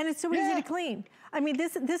wall. And it's so easy to clean. I mean,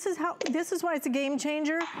 this is why it's a game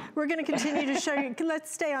changer. We're going to continue to show you.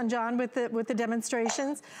 Let's stay on John with the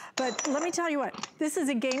demonstrations. But let me tell you what, this is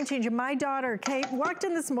a game changer. My daughter, Kate, walked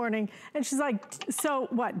in this morning and she's like, so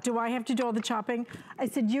what, do I have to do all the chopping? I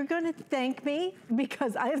said, you're going to thank me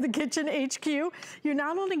because I have the Kitchen HQ. You're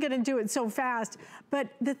not only going to do it so fast, but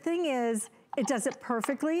the thing is, it does it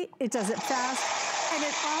perfectly, it does it fast, and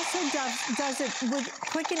it also does it with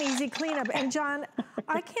quick and easy cleanup. And John,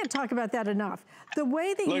 I can't talk about that enough. The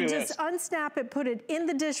way that you just unsnap it, put it in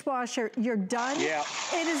the dishwasher, you're done. Yeah.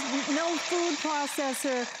 It is no food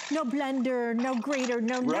processor, no blender, no grater,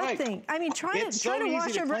 no nothing. I mean, try to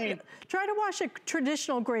wash a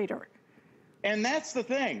traditional grater. And that's the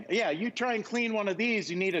thing. Yeah, you try and clean one of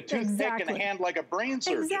these, you need a toothpick and a hand like a brain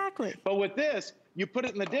surgeon. Exactly. But with this, you put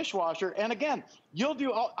it in the dishwasher, and again,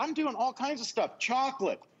 I'm doing all kinds of stuff.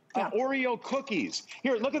 Chocolate, Oreo cookies.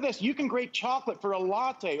 Here, look at this. You can grate chocolate for a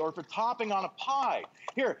latte or for topping on a pie.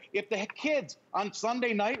 Here, if the kids on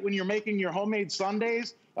Sunday night when you're making your homemade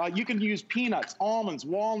sundaes, you can use peanuts, almonds,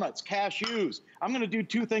 walnuts, cashews. I'm going to do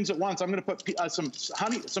 2 things at once. I'm going to put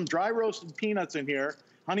some dry roasted peanuts in here,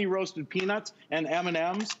 honey roasted peanuts and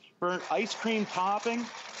M&Ms for ice cream topping,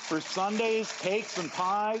 for sundaes, cakes, and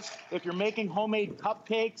pies. If you're making homemade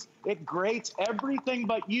cupcakes, it grates everything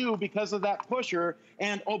but you because of that pusher.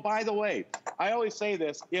 And oh, by the way, I always say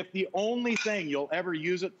this, if the only thing you'll ever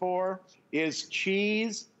use it for is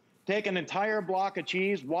cheese, take an entire block of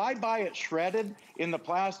cheese, why buy it shredded in the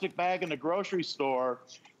plastic bag in the grocery store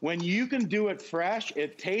when you can do it fresh?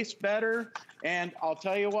 It tastes better, and I'll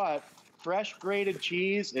tell you what, fresh grated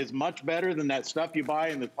cheese is much better than that stuff you buy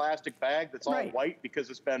in the plastic bag that's all white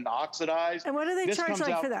because it's been oxidized. And what do they charge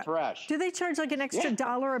like for that? Fresh. Do they charge like an extra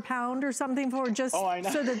 $1 a pound or something for just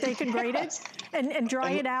so that they can grate it and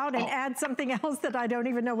dry it out and add something else that I don't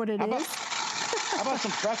even know what it is? How about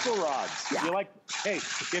some pretzel rods? Yeah. You like, hey,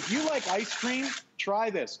 if you like ice cream,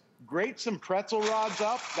 try this. Grate some pretzel rods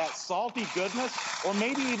up, that salty goodness, or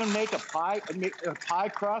maybe even make a pie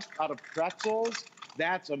crust out of pretzels.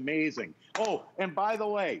 That's amazing. Oh, and by the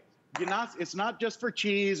way, it's not just for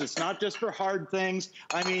cheese. It's not just for hard things.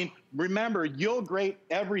 I mean, remember, you'll grate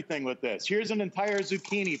everything with this. Here's an entire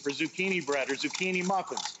zucchini for zucchini bread or zucchini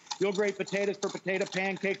muffins. You'll grate potatoes for potato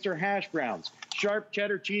pancakes or hash browns. Sharp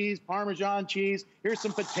cheddar cheese, Parmesan cheese. Here's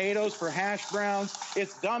some potatoes for hash browns.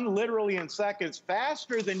 It's done literally in seconds,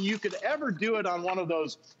 faster than you could ever do it on one of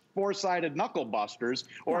those four-sided knuckle busters,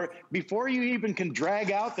 or before you even can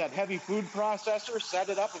drag out that heavy food processor, set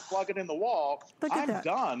it up and plug it in the wall. I'm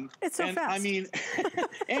done. It's so fast. I mean,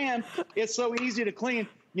 and it's so easy to clean.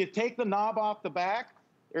 You take the knob off the back,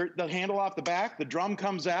 or the handle off the back, the drum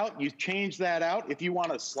comes out, you change that out. If you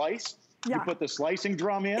want to slice, you put the slicing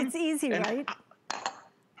drum in. It's easy, right?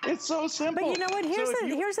 It's so simple. But you know what,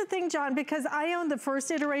 here's the thing, John, because I own the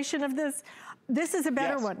first iteration of this. This is a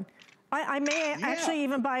better one. I may actually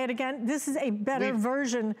even buy it again. This is a better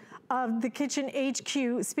version of the Kitchen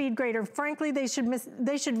HQ speed grater. Frankly, they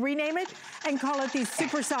should rename it and call it the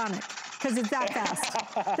Supersonic, because it's that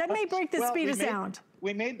fast. That may break the speed of sound.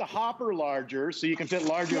 We made the hopper larger so you can fit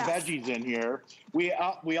larger veggies in here. We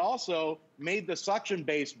also made the suction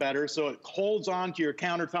base better so it holds onto your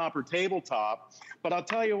countertop or tabletop. But I'll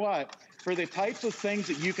tell you what, for the types of things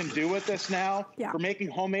that you can do with this now, for making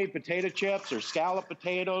homemade potato chips or scallop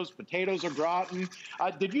potatoes au gratin.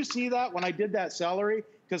 Did you see that when I did that celery?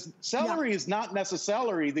 Because celery is not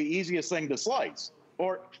necessarily the easiest thing to slice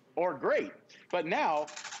or grate. But now,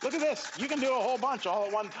 look at this. You can do a whole bunch all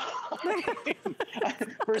at one time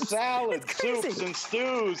for salads, soups, and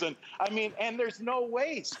stews. And I mean, and there's no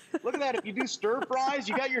waste. Look at that. If you do stir fries,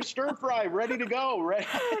 you got your stir fry ready to go. Right?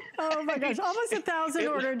 Oh my gosh, almost 1,000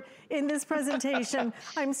 ordered in this presentation.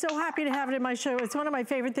 I'm so happy to have it in my show. It's one of my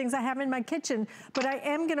favorite things I have in my kitchen, but I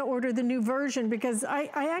am gonna order the new version because I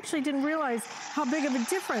actually didn't realize how big of a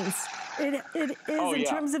difference it is in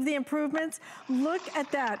terms of the improvements. Look at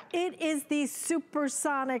that. It is the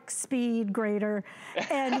Supersonic Speed Grater,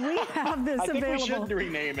 and we have this available. I think we should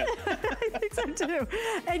rename it. I think so too.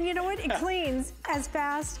 And you know what? It cleans as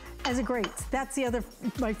fast as it grates. That's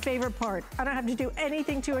my favorite part. I don't have to do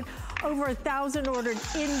anything to it. Over 1,000 ordered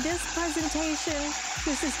in this presentation.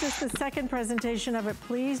 This is just the second presentation of it.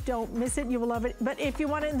 Please don't miss it. You will love it. But if you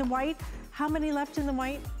want it in the white, how many left in the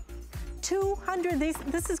white? 200.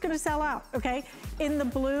 This is going to sell out, okay? In the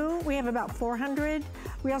blue, we have about 400.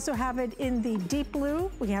 We also have it in the deep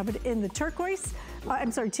blue. We have it in the turquoise.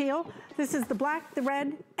 I'm sorry, teal. This is the black, the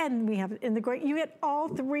red, and we have it in the gray. You get all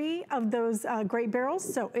three of those gray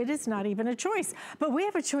barrels, so it is not even a choice. But we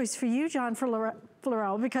have a choice for you, John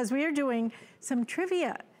Florell, because we are doing some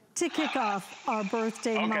trivia to kick off our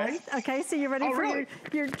birthday month. Okay, so you ready for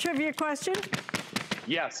your trivia question?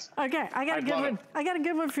 Yes. Okay, I got a good one. I got a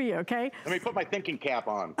good one for you, okay? Let me put my thinking cap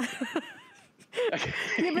on.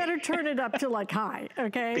 You better turn it up to like high,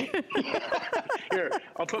 okay? Here,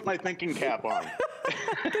 I'll put my thinking cap on.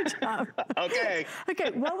 Good job. Okay.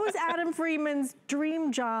 Okay, what was Adam Freeman's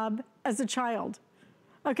dream job as a child?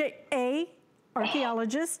 Okay, A,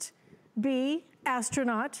 archaeologist, B,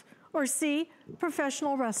 astronaut, or C,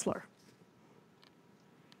 professional wrestler?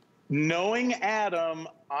 Knowing Adam,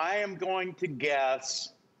 I am going to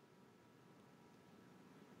guess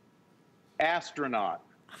astronaut.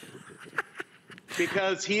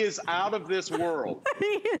 Because he is out of this world.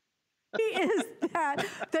 He is that.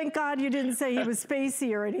 Thank God you didn't say he was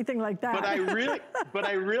spacey or anything like that. But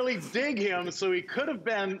I really dig him, so he could have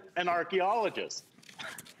been an archaeologist.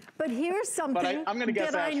 But here's something I'm gonna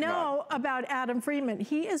guess that astronaut. I know about Adam Freeman.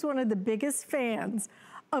 He is one of the biggest fans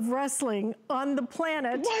of wrestling on the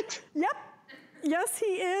planet. What? Yep. Yes, he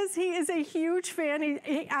is. He is a huge fan.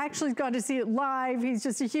 He actually's gone to see it live. He's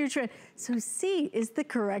just a huge fan. So C is the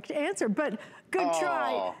correct answer. But good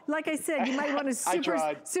try. Like I said, you might want to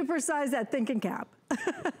supersize that thinking cap.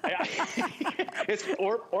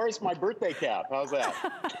 Or it's my birthday cap. How's that?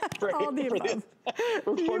 All the above.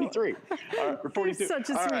 For 43. For 42. You're such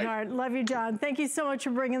a sweetheart. Right. Love you, John. Thank you so much for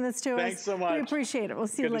bringing this to us. Thanks so much. We appreciate it. We'll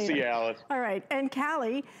see you later. Good to see you, Alyce. All right. And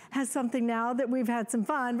Callie has something now that we've had some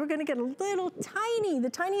fun. We're going to get a little tiny, the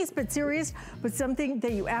tiniest bit serious, but something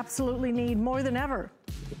that you absolutely need more than ever.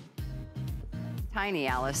 Tiny,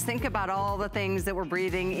 Alyce. Think about all the things that we're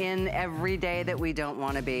breathing in every day that we don't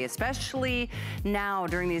want to be, especially now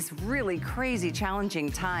during these really crazy,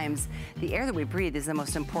 challenging times. The air that we breathe is the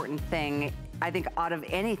most important thing, I think, out of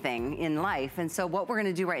anything in life. And so what we're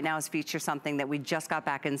gonna do right now is feature something that we just got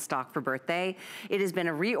back in stock for birthday. It has been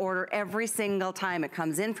a reorder every single time it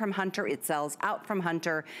comes in from Hunter. It sells out from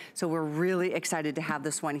Hunter. So we're really excited to have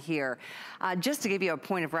this one here. Just to give you a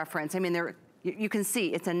point of reference, I mean, you can see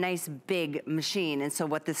it's a nice big machine. And so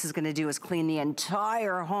what this is gonna do is clean the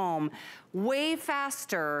entire home way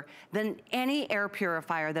faster than any air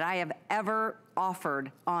purifier that I have ever offered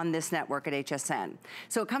on this network at HSN.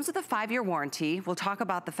 So it comes with a 5-year warranty. We'll talk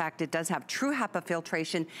about the fact it does have true HEPA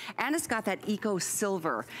filtration, and it's got that Eco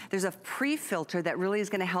Silver. There's a pre-filter that really is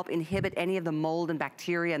gonna help inhibit any of the mold and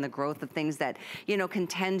bacteria and the growth of things that, you know, can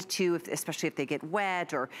tend to, especially if they get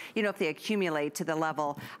wet or, you know, if they accumulate to the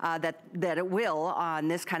level that it will on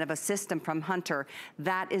this kind of a system from Hunter.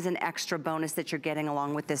 That is an extra bonus that you're getting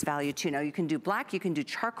along with this value too. Now you can do black, you can do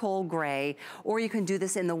charcoal gray, or you can do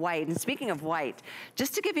this in the white. And speaking of white,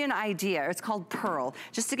 just to give you an idea, it's called Pearl,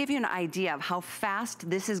 just to give you an idea of how fast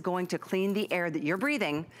this is going to clean the air that you're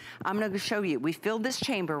breathing, I'm gonna show you. We filled this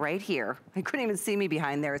chamber right here. I couldn't even see me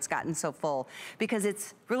behind there, it's gotten so full, because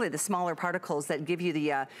it's really the smaller particles that give you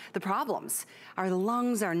the problems. Our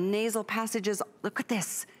lungs, our nasal passages, look at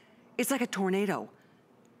this. It's like a tornado.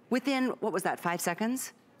 Within, what was that, 5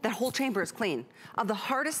 seconds? That whole chamber is clean. Of the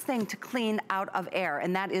hardest thing to clean out of air,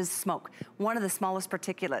 and that is smoke, one of the smallest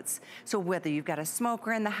particulates. So whether you've got a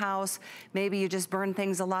smoker in the house, maybe you just burn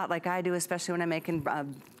things a lot like I do, especially when I'm making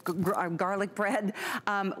garlic bread,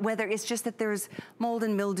 whether it's just that there's mold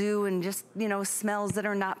and mildew and just, you know, smells that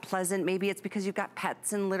are not pleasant. Maybe it's because you've got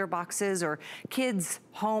pets in litter boxes or kids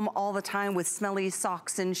home all the time with smelly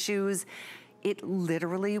socks and shoes. It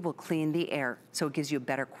literally will clean the air. So it gives you a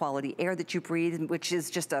better quality air that you breathe, which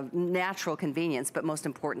is just a natural convenience, but most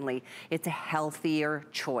importantly, it's a healthier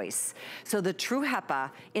choice. So the True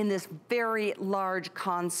HEPA in this very large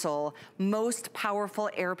console, most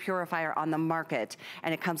powerful air purifier on the market,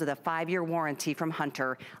 and it comes with a 5-year warranty from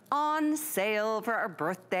Hunter, on sale for our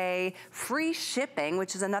birthday, free shipping,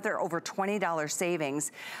 which is another over $20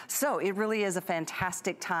 savings. So it really is a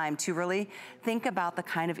fantastic time to really think about the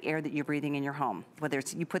kind of air that you're breathing in your home. Whether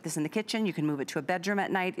it's you put this in the kitchen, you can move it to a bedroom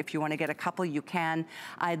at night. If you want to get a couple, you can.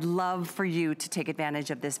 I'd love for you to take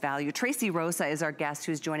advantage of this value. Tracy Rosa is our guest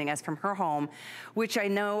who's joining us from her home, which I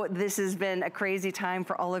know this has been a crazy time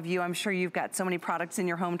for all of you. I'm sure you've got so many products in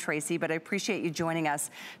your home, Tracy, but I appreciate you joining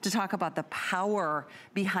us to talk about the power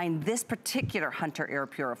behind this particular Hunter air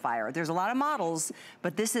purifier. There's a lot of models,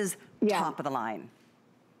 but this is top of the line.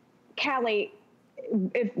 Callie,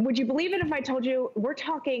 would you believe it if I told you we're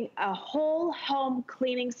talking a whole home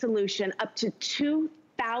cleaning solution up to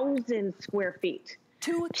 2,000 square feet?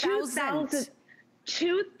 2,000?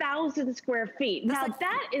 2,000 square feet. Now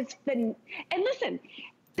that is and listen,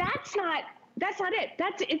 that's not it.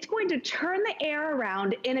 It's going to turn the air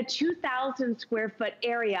around in a 2,000 square foot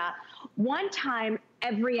area one time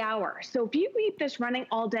every hour. So if you keep this running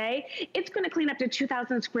all day, it's going to clean up to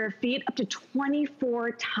 2,000 square feet up to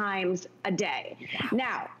 24 times a day. Wow.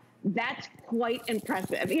 Now, that's quite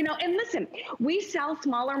impressive. You know, and listen, we sell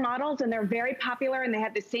smaller models and they're very popular and they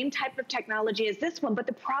have the same type of technology as this one. But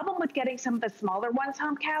the problem with getting some of the smaller ones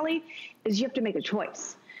home, Callie, is you have to make a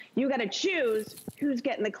choice. You got to choose who's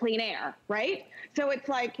getting the clean air, right? So it's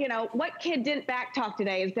like, you know, what kid didn't back talk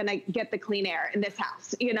today is going to get the clean air in this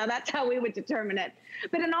house? You know, that's how we would determine it.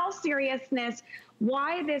 But in all seriousness,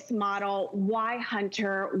 why this model? Why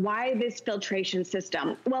Hunter? Why this filtration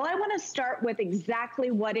system? Well, I want to start with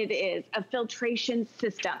exactly what it is, a filtration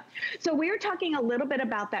system. So we were talking a little bit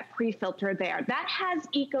about that pre-filter there. That has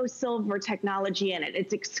Eco Silver technology in it.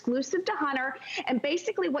 It's exclusive to Hunter. And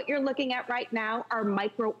basically what you're looking at right now are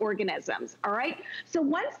microorganisms, all right? So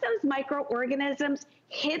once those microorganisms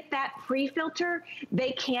hit that pre-filter,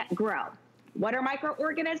 they can't grow. What are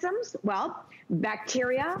microorganisms? Well,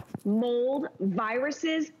 bacteria, mold,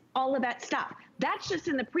 viruses, all of that stuff. That's just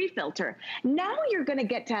in the pre-filter. Now you're going to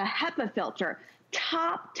get to a HEPA filter.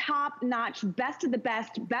 Top notch, best of the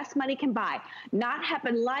best money can buy. Not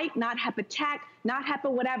HEPA light, not HEPA tech, not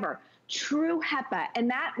HEPA whatever. true HEPA, and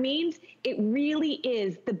that means it really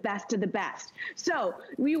is the best of the best. So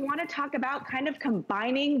we want to talk about kind of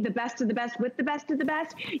combining the best of the best with the best of the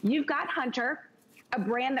best. You've got Hunter, a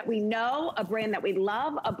brand that we know, a brand that we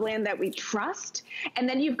love, a brand that we trust. And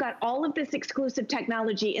then you've got all of this exclusive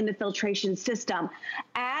technology in the filtration system.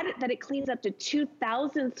 Add that it cleans up to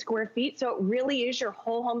 2,000 square feet. So it really is your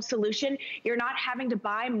whole home solution. You're not having to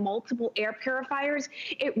buy multiple air purifiers.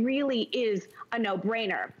 It really is a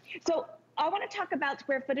no-brainer. So I want to talk about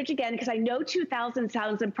square footage again, because I know 2,000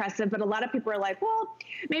 sounds impressive, but a lot of people are like, well,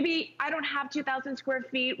 maybe I don't have 2,000 square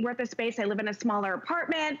feet worth of space. I live in a smaller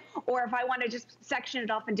apartment, or if I want to just section it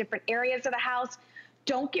off in different areas of the house.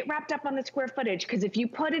 Don't get wrapped up on the square footage, because if you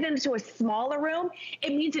put it into a smaller room,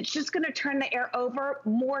 it means it's just going to turn the air over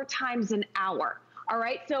more times an hour. All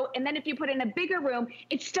right. So, and then if you put it in a bigger room,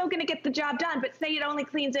 it's still going to get the job done. But say it only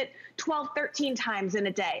cleans it 12, 13 times in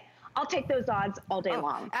a day. I'll take those odds all day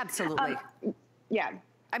long. Absolutely. Yeah.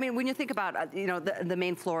 I mean, when you think about, you know, the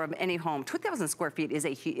main floor of any home, 2,000 square feet is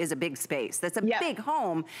a big space. That's a big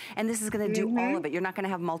home, and this is going to do all of it. You're not going to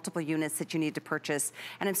have multiple units that you need to purchase.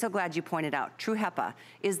 And I'm so glad you pointed out, True HEPA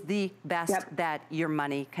is the best that your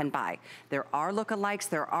money can buy. There are lookalikes,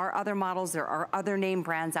 there are other models, there are other name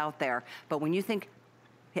brands out there. But when you think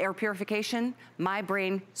air purification, my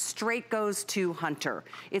brain straight goes to Hunter.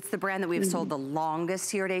 It's the brand that we've sold the longest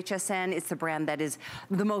here at HSN. It's the brand that is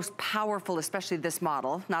the most powerful, especially this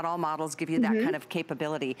model. Not all models give you that kind of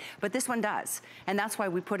capability, but this one does. And that's why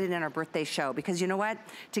we put it in our birthday show, because you know what?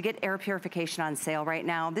 To get air purification on sale right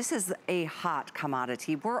now, this is a hot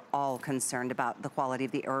commodity. We're all concerned about the quality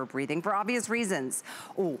of the air we're breathing for obvious reasons.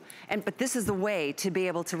 But this is the way to be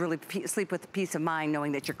able to really sleep with peace of mind,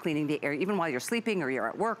 knowing that you're cleaning the air even while you're sleeping or you're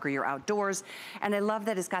at work or you're outdoors. And I love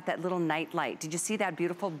that it's got that little night light. Did you see that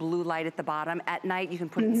beautiful blue light at the bottom? At night, you can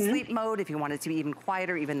put it in sleep mode if you want it to be even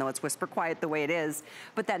quieter, even though it's whisper quiet the way it is.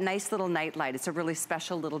 But that nice little night light, it's a really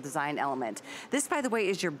special little design element. This, by the way,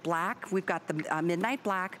 is your black. We've got the midnight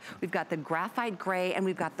black, we've got the graphite gray, and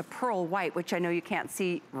we've got the pearl white, which I know you can't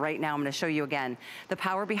see right now. I'm gonna show you again. The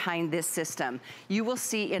power behind this system. You will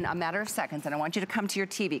see in a matter of seconds, and I want you to come to your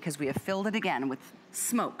TV because we have filled it again with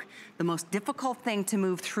smoke. The most difficult thing to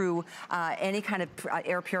move through any kind of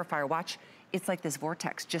air purifier. Watch, it's like this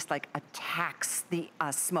vortex just like attacks the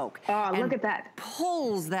smoke. Oh, look at that.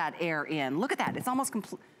 Pulls that air in. Look at that, it's almost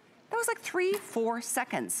complete. That was like 3-4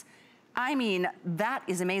 seconds. I mean, that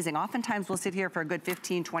is amazing. Oftentimes we'll sit here for a good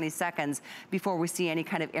 15-20 seconds before we see any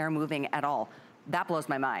kind of air moving at all. That blows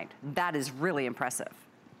my mind. That is really impressive.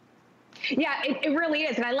 Yeah, it really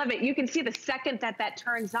is, and I love it. You can see the second that that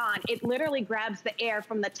turns on, it literally grabs the air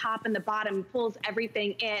from the top and the bottom, pulls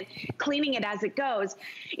everything in, cleaning it as it goes.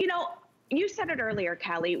 You know, you said it earlier,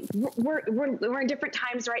 Callie, we're in different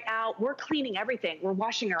times right now. We're cleaning everything. We're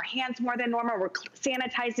washing our hands more than normal. We're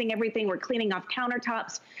sanitizing everything. We're cleaning off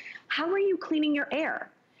countertops. How are you cleaning your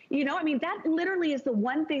air? You know, I mean, that literally is the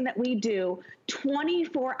one thing that we do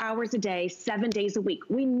 24 hours a day, 7 days a week.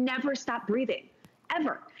 We never stop breathing.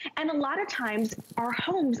 Ever. And a lot of times our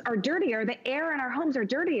homes are dirtier, the air in our homes are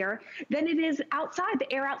dirtier than it is outside, the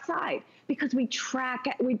air outside, because we trap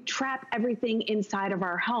everything inside of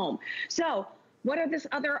our home. So what are these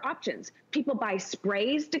other options? People buy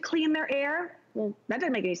sprays to clean their air. Well, that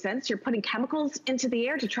doesn't make any sense. You're putting chemicals into the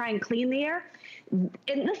air to try and clean the air.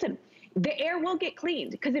 And listen, the air will get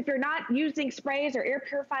cleaned, because if you're not using sprays or air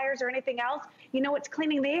purifiers or anything else, you know what's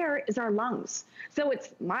cleaning the air is our lungs. So it's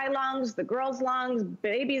my lungs, the girl's lungs,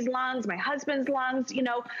 baby's lungs, my husband's lungs, you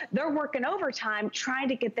know, they're working overtime trying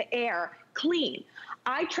to get the air clean.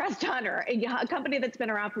 I trust Hunter, a company that's been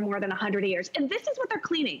around for more than 100 years. And this is what they're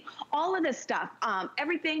cleaning. All of this stuff,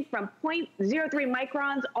 everything from 0.03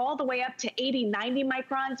 microns all the way up to 80, 90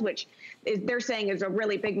 microns, which they're saying is a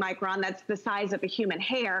really big micron. That's the size of a human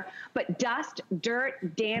hair. But dust,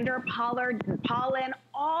 dirt, dander, pollen,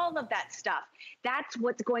 all of that stuff. That's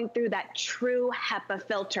what's going through that true HEPA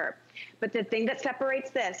filter. But the thing that separates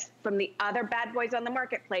this from the other bad boys on the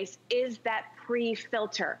marketplace is that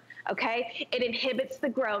pre-filter. Okay, it inhibits the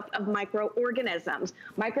growth of microorganisms,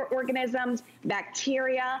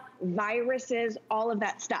 bacteria, viruses, all of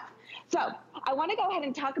that stuff. So I want to go ahead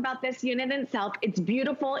and talk about this unit in itself. It's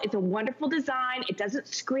beautiful. It's a wonderful design. It doesn't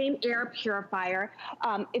scream air purifier.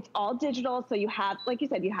 It's all digital. So you have, like you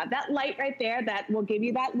said, you have that light right there that will give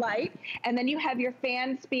you that light. And then you have your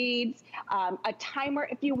fan speeds, a timer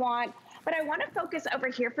if you want. But I want to focus over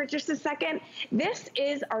here for just a second. This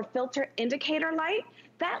is our filter indicator light.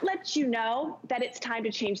 That lets you know that it's time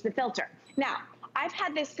to change the filter. Now, I've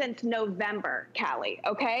had this since November, Callie,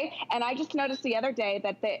 okay? And I just noticed the other day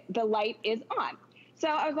that the light is on. So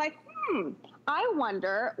I was like, I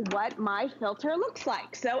wonder what my filter looks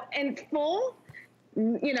like. So in full,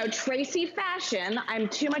 you know, Tracy fashion, I'm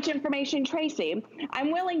too much information, Tracy.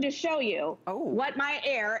 I'm willing to show you what my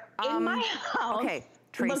air in my house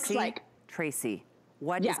looks like. Tracy,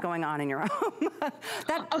 what is going on in your home?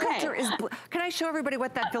 That filter is, can I show everybody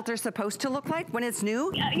what that filter is supposed to look like when it's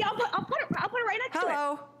new? Yeah, I'll put it right next to it.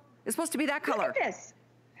 Hello, it's supposed to be that color. Look at this.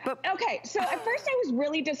 But, okay, so at first I was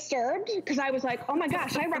really disturbed because I was like, oh my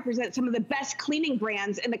gosh, I represent some of the best cleaning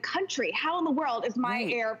brands in the country. How in the world is my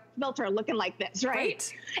air filter looking like this,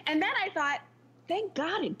 right? And then I thought, thank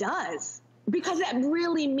God it does, because that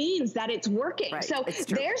really means that it's working. So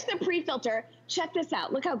there's the pre-filter. Check this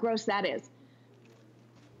out. Look how gross that is.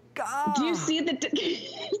 Do you see the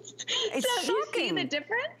it's shocking. You see the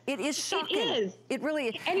difference? It is shocking. It is. It really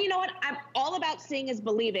is. And you know what? I'm all about seeing is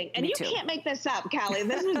believing. And you can't make this up, Callie.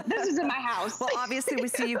 This is in my house. Well, obviously we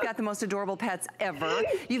see you've got the most adorable pets ever.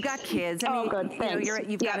 You've got kids. I mean, good. Thanks.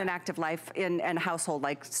 You've got an active life and household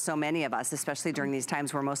like so many of us, especially during these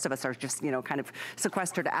times where most of us are just, kind of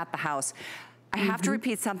sequestered at the house. I have to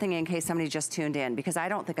repeat something in case somebody just tuned in, because I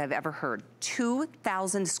don't think I've ever heard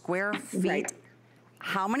 2,000 square feet.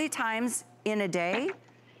 How many times in a day?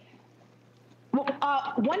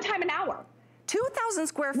 One time an hour. 2,000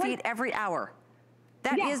 square feet every hour.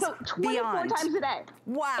 That is so 24 beyond. times a day.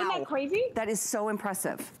 Wow. Isn't that crazy? That is so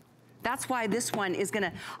impressive. That's why this one is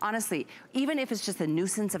gonna, honestly, even if it's just a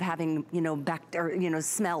nuisance of having,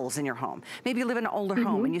 smells in your home. Maybe you live in an older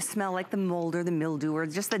home and you smell like the mold or the mildew or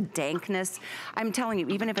just the dankness. I'm telling you,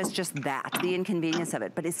 even if it's just that, the inconvenience of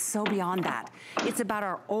it, but it's so beyond that. It's about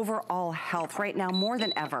our overall health right now more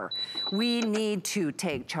than ever. We need to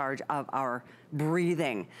take charge of our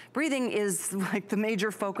breathing. Breathing is like the major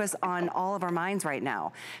focus on all of our minds right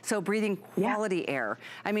now. So breathing quality air.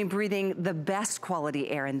 I mean, breathing the best quality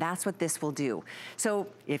air, and that's what this will do. So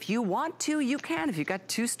if you want to, you can. If you've got a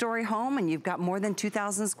two-story home and you've got more than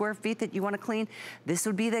 2,000 square feet that you want to clean, this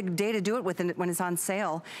would be the day to do it when it's on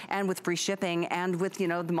sale, and with free shipping, and with, the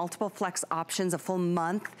multiple flex options, a full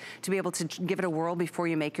month to be able to give it a whirl before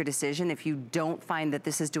you make your decision. If you don't find that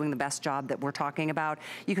this is doing the best job that we're talking about,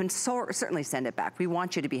 you can certainly send it back. We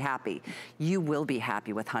want you to be happy. You will be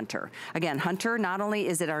happy with Hunter. Again, Hunter, not only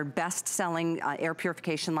is it our best-selling air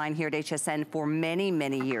purification line here at HSN for many,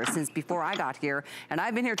 many years, since before I got here, and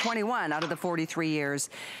I've been here 21 out of the 43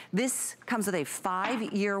 years. This comes with a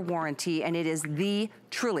 5-year warranty, and it is the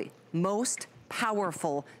truly most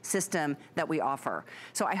powerful system that we offer.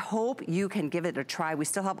 So I hope you can give it a try. We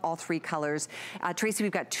still have all 3 colors. Tracy,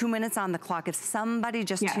 we've got 2 minutes on the clock. If somebody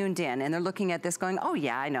just tuned in and they're looking at this going, oh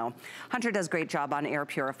yeah, I know, Hunter does a great job on air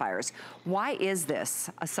purifiers. Why is this,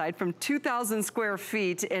 aside from 2,000 square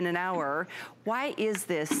feet in an hour, why is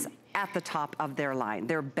this at the top of their line,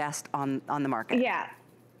 their best on the market? Yeah.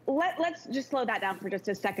 Let's just slow that down for just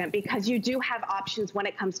a second, because you do have options when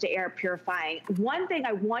it comes to air purifying. One thing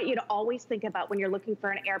I want you to always think about when you're looking for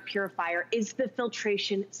an air purifier is the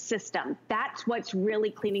filtration system. That's what's really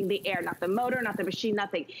cleaning the air, not the motor, not the machine,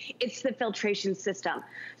 nothing. It's the filtration system.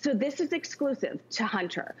 So this is exclusive to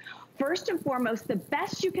Hunter. First and foremost, the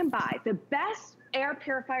best you can buy, the best air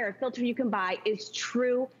purifier or filter you can buy is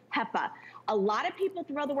true HEPA. A lot of people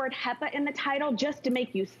throw the word HEPA in the title just to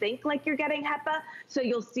make you think like you're getting HEPA. So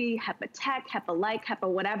you'll see HEPA Tech, HEPA Like, HEPA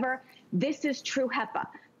whatever. This is true HEPA,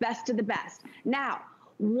 best of the best. Now,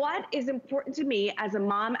 what is important to me as a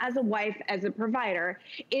mom, as a wife, as a provider,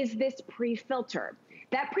 is this pre-filter.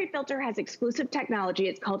 That pre-filter has exclusive technology.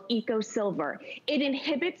 It's called Eco Silver. It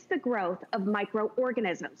inhibits the growth of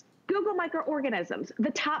microorganisms. Google microorganisms.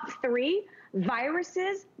 The top 3,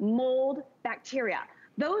 viruses, mold, bacteria.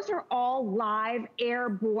 Those are all live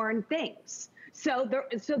airborne things. So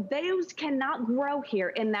those cannot grow here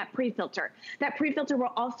in that pre-filter. That pre-filter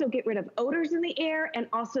will also get rid of odors in the air and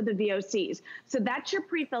also the VOCs. So that's your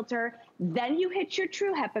pre-filter. Then you hit your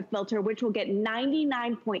true HEPA filter, which will get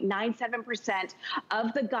 99.97%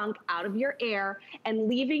 of the gunk out of your air and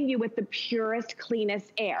leaving you with the purest,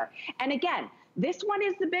 cleanest air. And again, this one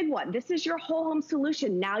is the big one. This is your whole home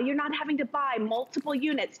solution. Now you're not having to buy multiple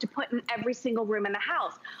units to put in every single room in the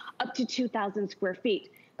house, up to 2,000 square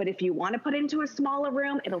feet. But if you want to put into a smaller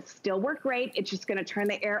room, it'll still work great. It's just going to turn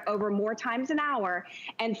the air over more times an hour.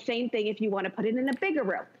 And same thing if you want to put it in a bigger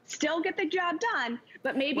room. Still get the job done,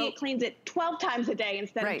 but maybe it cleans it 12 times a day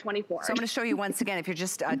instead of 24. So I'm going to show you once again, if you're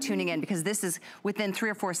just tuning in, because this is within 3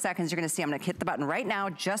 or 4 seconds, you're going to see I'm going to hit the button right now.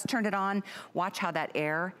 Just turned it on. Watch how that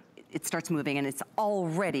air, it starts moving, and it's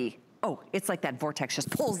already oh, it's like that vortex just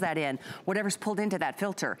pulls that in. Whatever's pulled into that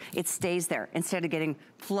filter, it stays there instead of getting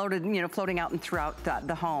floated, you know, floating out and throughout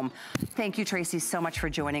the home. Thank you, Tracy, so much for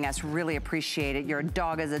joining us. Really appreciate it. Your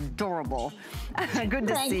dog is adorable. Good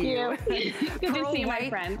to see you. Good to see you, my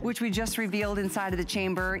friend. Which we just revealed inside of the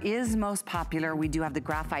chamber, is most popular. We do have the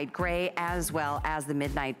graphite gray as well as the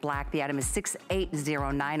midnight black. The item is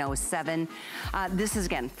 680907. This is,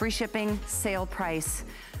 again, free shipping, sale price.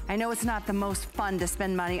 I know it's not the most fun to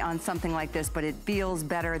spend money on something like this, but it feels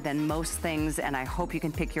better than most things, and I hope you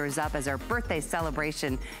can pick yours up as our birthday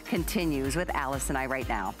celebration continues with Alyce and I right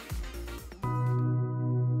now.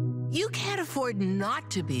 You can't afford not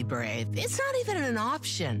to be brave. It's not even an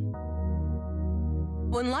option.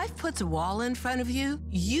 When life puts a wall in front of you,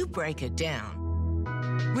 you break it down.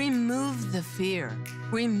 Remove the fear.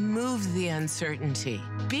 Remove the uncertainty.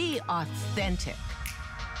 Be authentic.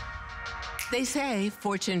 They say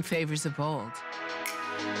fortune favors the bold.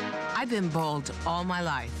 I've been bold all my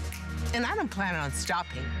life, and I don't plan on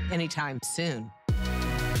stopping anytime soon.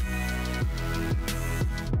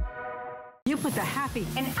 You put the happy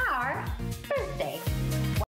in our birthday